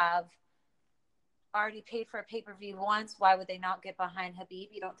Russia have already paid for a pay-per-view once, why would they not get behind Habib?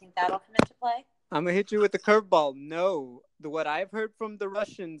 You don't think that'll come into play? I'm going to hit you with the curveball. No. What I've heard from the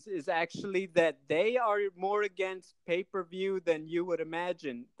Russians is actually that they are more against pay-per-view than you would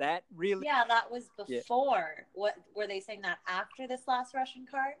imagine. That really... Yeah, that was before. Yeah. What were they saying that after this last Russian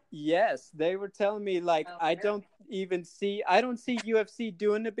card? Yes, they were telling me, like, I don't see UFC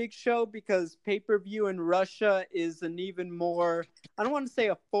doing a big show, because pay-per-view in Russia is an even more, I don't want to say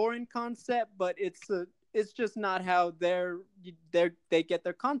a foreign concept, but it's just not how they get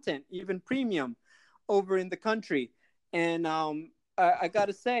their content, even premium, over in the country. And I got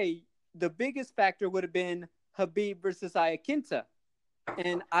to say, the biggest factor would have been Habib versus Iaquinta.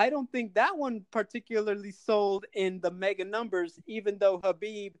 And I don't think that one particularly sold in the mega numbers, even though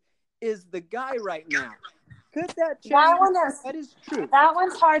Habib is the guy right now. Could that change? That is true. That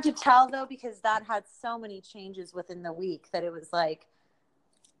one's hard to tell, though, because that had so many changes within the week that it was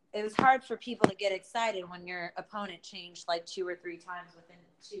hard for people to get excited when your opponent changed like 2 or 3 times within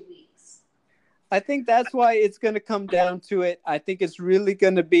 2 weeks. I think that's why it's going to come down to it. I think it's really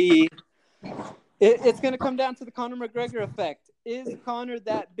going to be it's going to come down to the Conor McGregor effect. Is Conor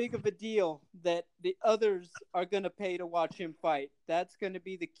that big of a deal that the others are going to pay to watch him fight? That's going to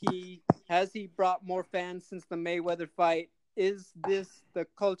be the key. Has he brought more fans since the Mayweather fight? Is this the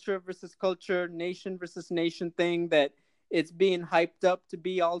culture versus culture, nation versus nation thing that it's being hyped up to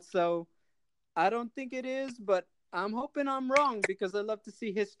be also? I don't think it is, but I'm hoping I'm wrong, because I love to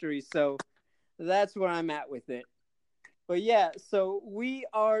see history. So that's where I'm at with it. But yeah, so we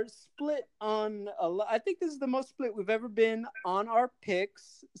are split on I think this is the most split we've ever been on our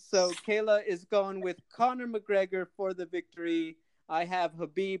picks. So Kayla is going with Conor McGregor for the victory. I have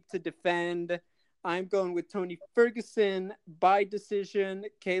Habib to defend. I'm going with Tony Ferguson by decision.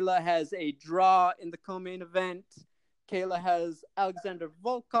 Kayla has a draw in the co-main event. Kayla has Alexander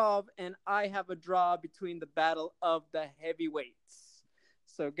Volkov, and I have a draw between the battle of the heavyweights.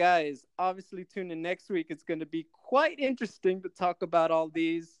 So, guys, obviously tune in next week. It's going to be quite interesting to talk about all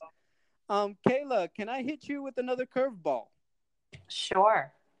these. Kayla, can I hit you with another curveball?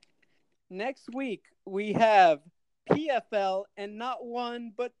 Sure. Next week, we have PFL and not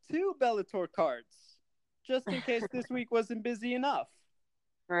 1, but 2 Bellator cards, just in case this week wasn't busy enough.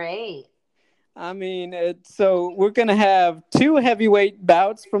 Great. I mean, so we're going to have 2 heavyweight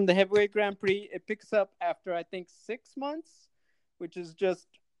bouts from the Heavyweight Grand Prix. It picks up after, I think, 6 months, which is just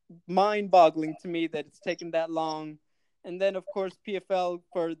mind-boggling to me that it's taken that long. And then, of course, PFL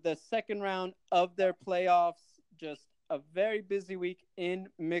for the second round of their playoffs. Just a very busy week in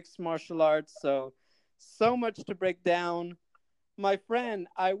mixed martial arts. So much to break down. My friend,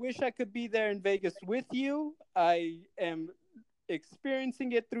 I wish I could be there in Vegas with you. I am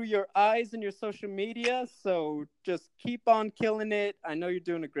experiencing it through your eyes and your social media. So just keep on killing it. I know you're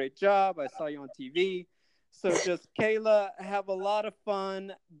doing a great job. I saw you on TV. So just, Kayla, have a lot of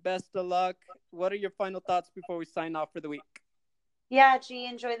fun. Best of luck. What are your final thoughts before we sign off for the week? Yeah, G,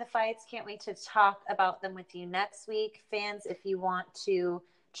 enjoy the fights. Can't wait to talk about them with you next week. Fans, if you want to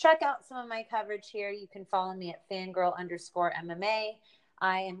check out some of my coverage here, you can follow me at fangirl_MMA.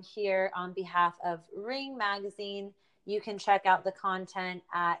 I am here on behalf of Ring Magazine. You can check out the content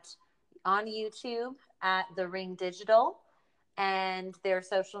on YouTube at The Ring Digital and their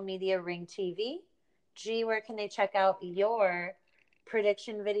social media, Ring TV. G, where can they check out your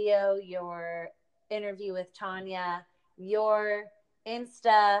prediction video, your interview with Tanya, your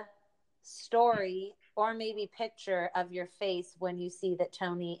Insta story or maybe picture of your face when you see that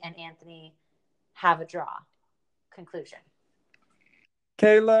Tony and Anthony have a draw. Conclusion.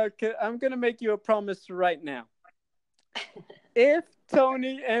 Kayla, I'm going to make you a promise right now. If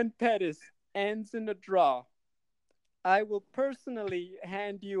Tony and Pettis ends in a draw, I will personally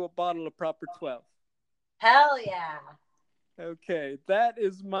hand you a bottle of Proper 12. Hell yeah. Okay, that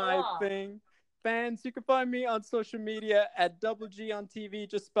is my Cool. thing. Fans, you can find me on social media at Double G on TV.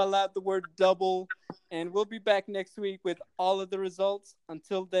 Just spell out the word double. And we'll be back next week with all of the results.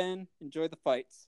 Until then, enjoy the fights.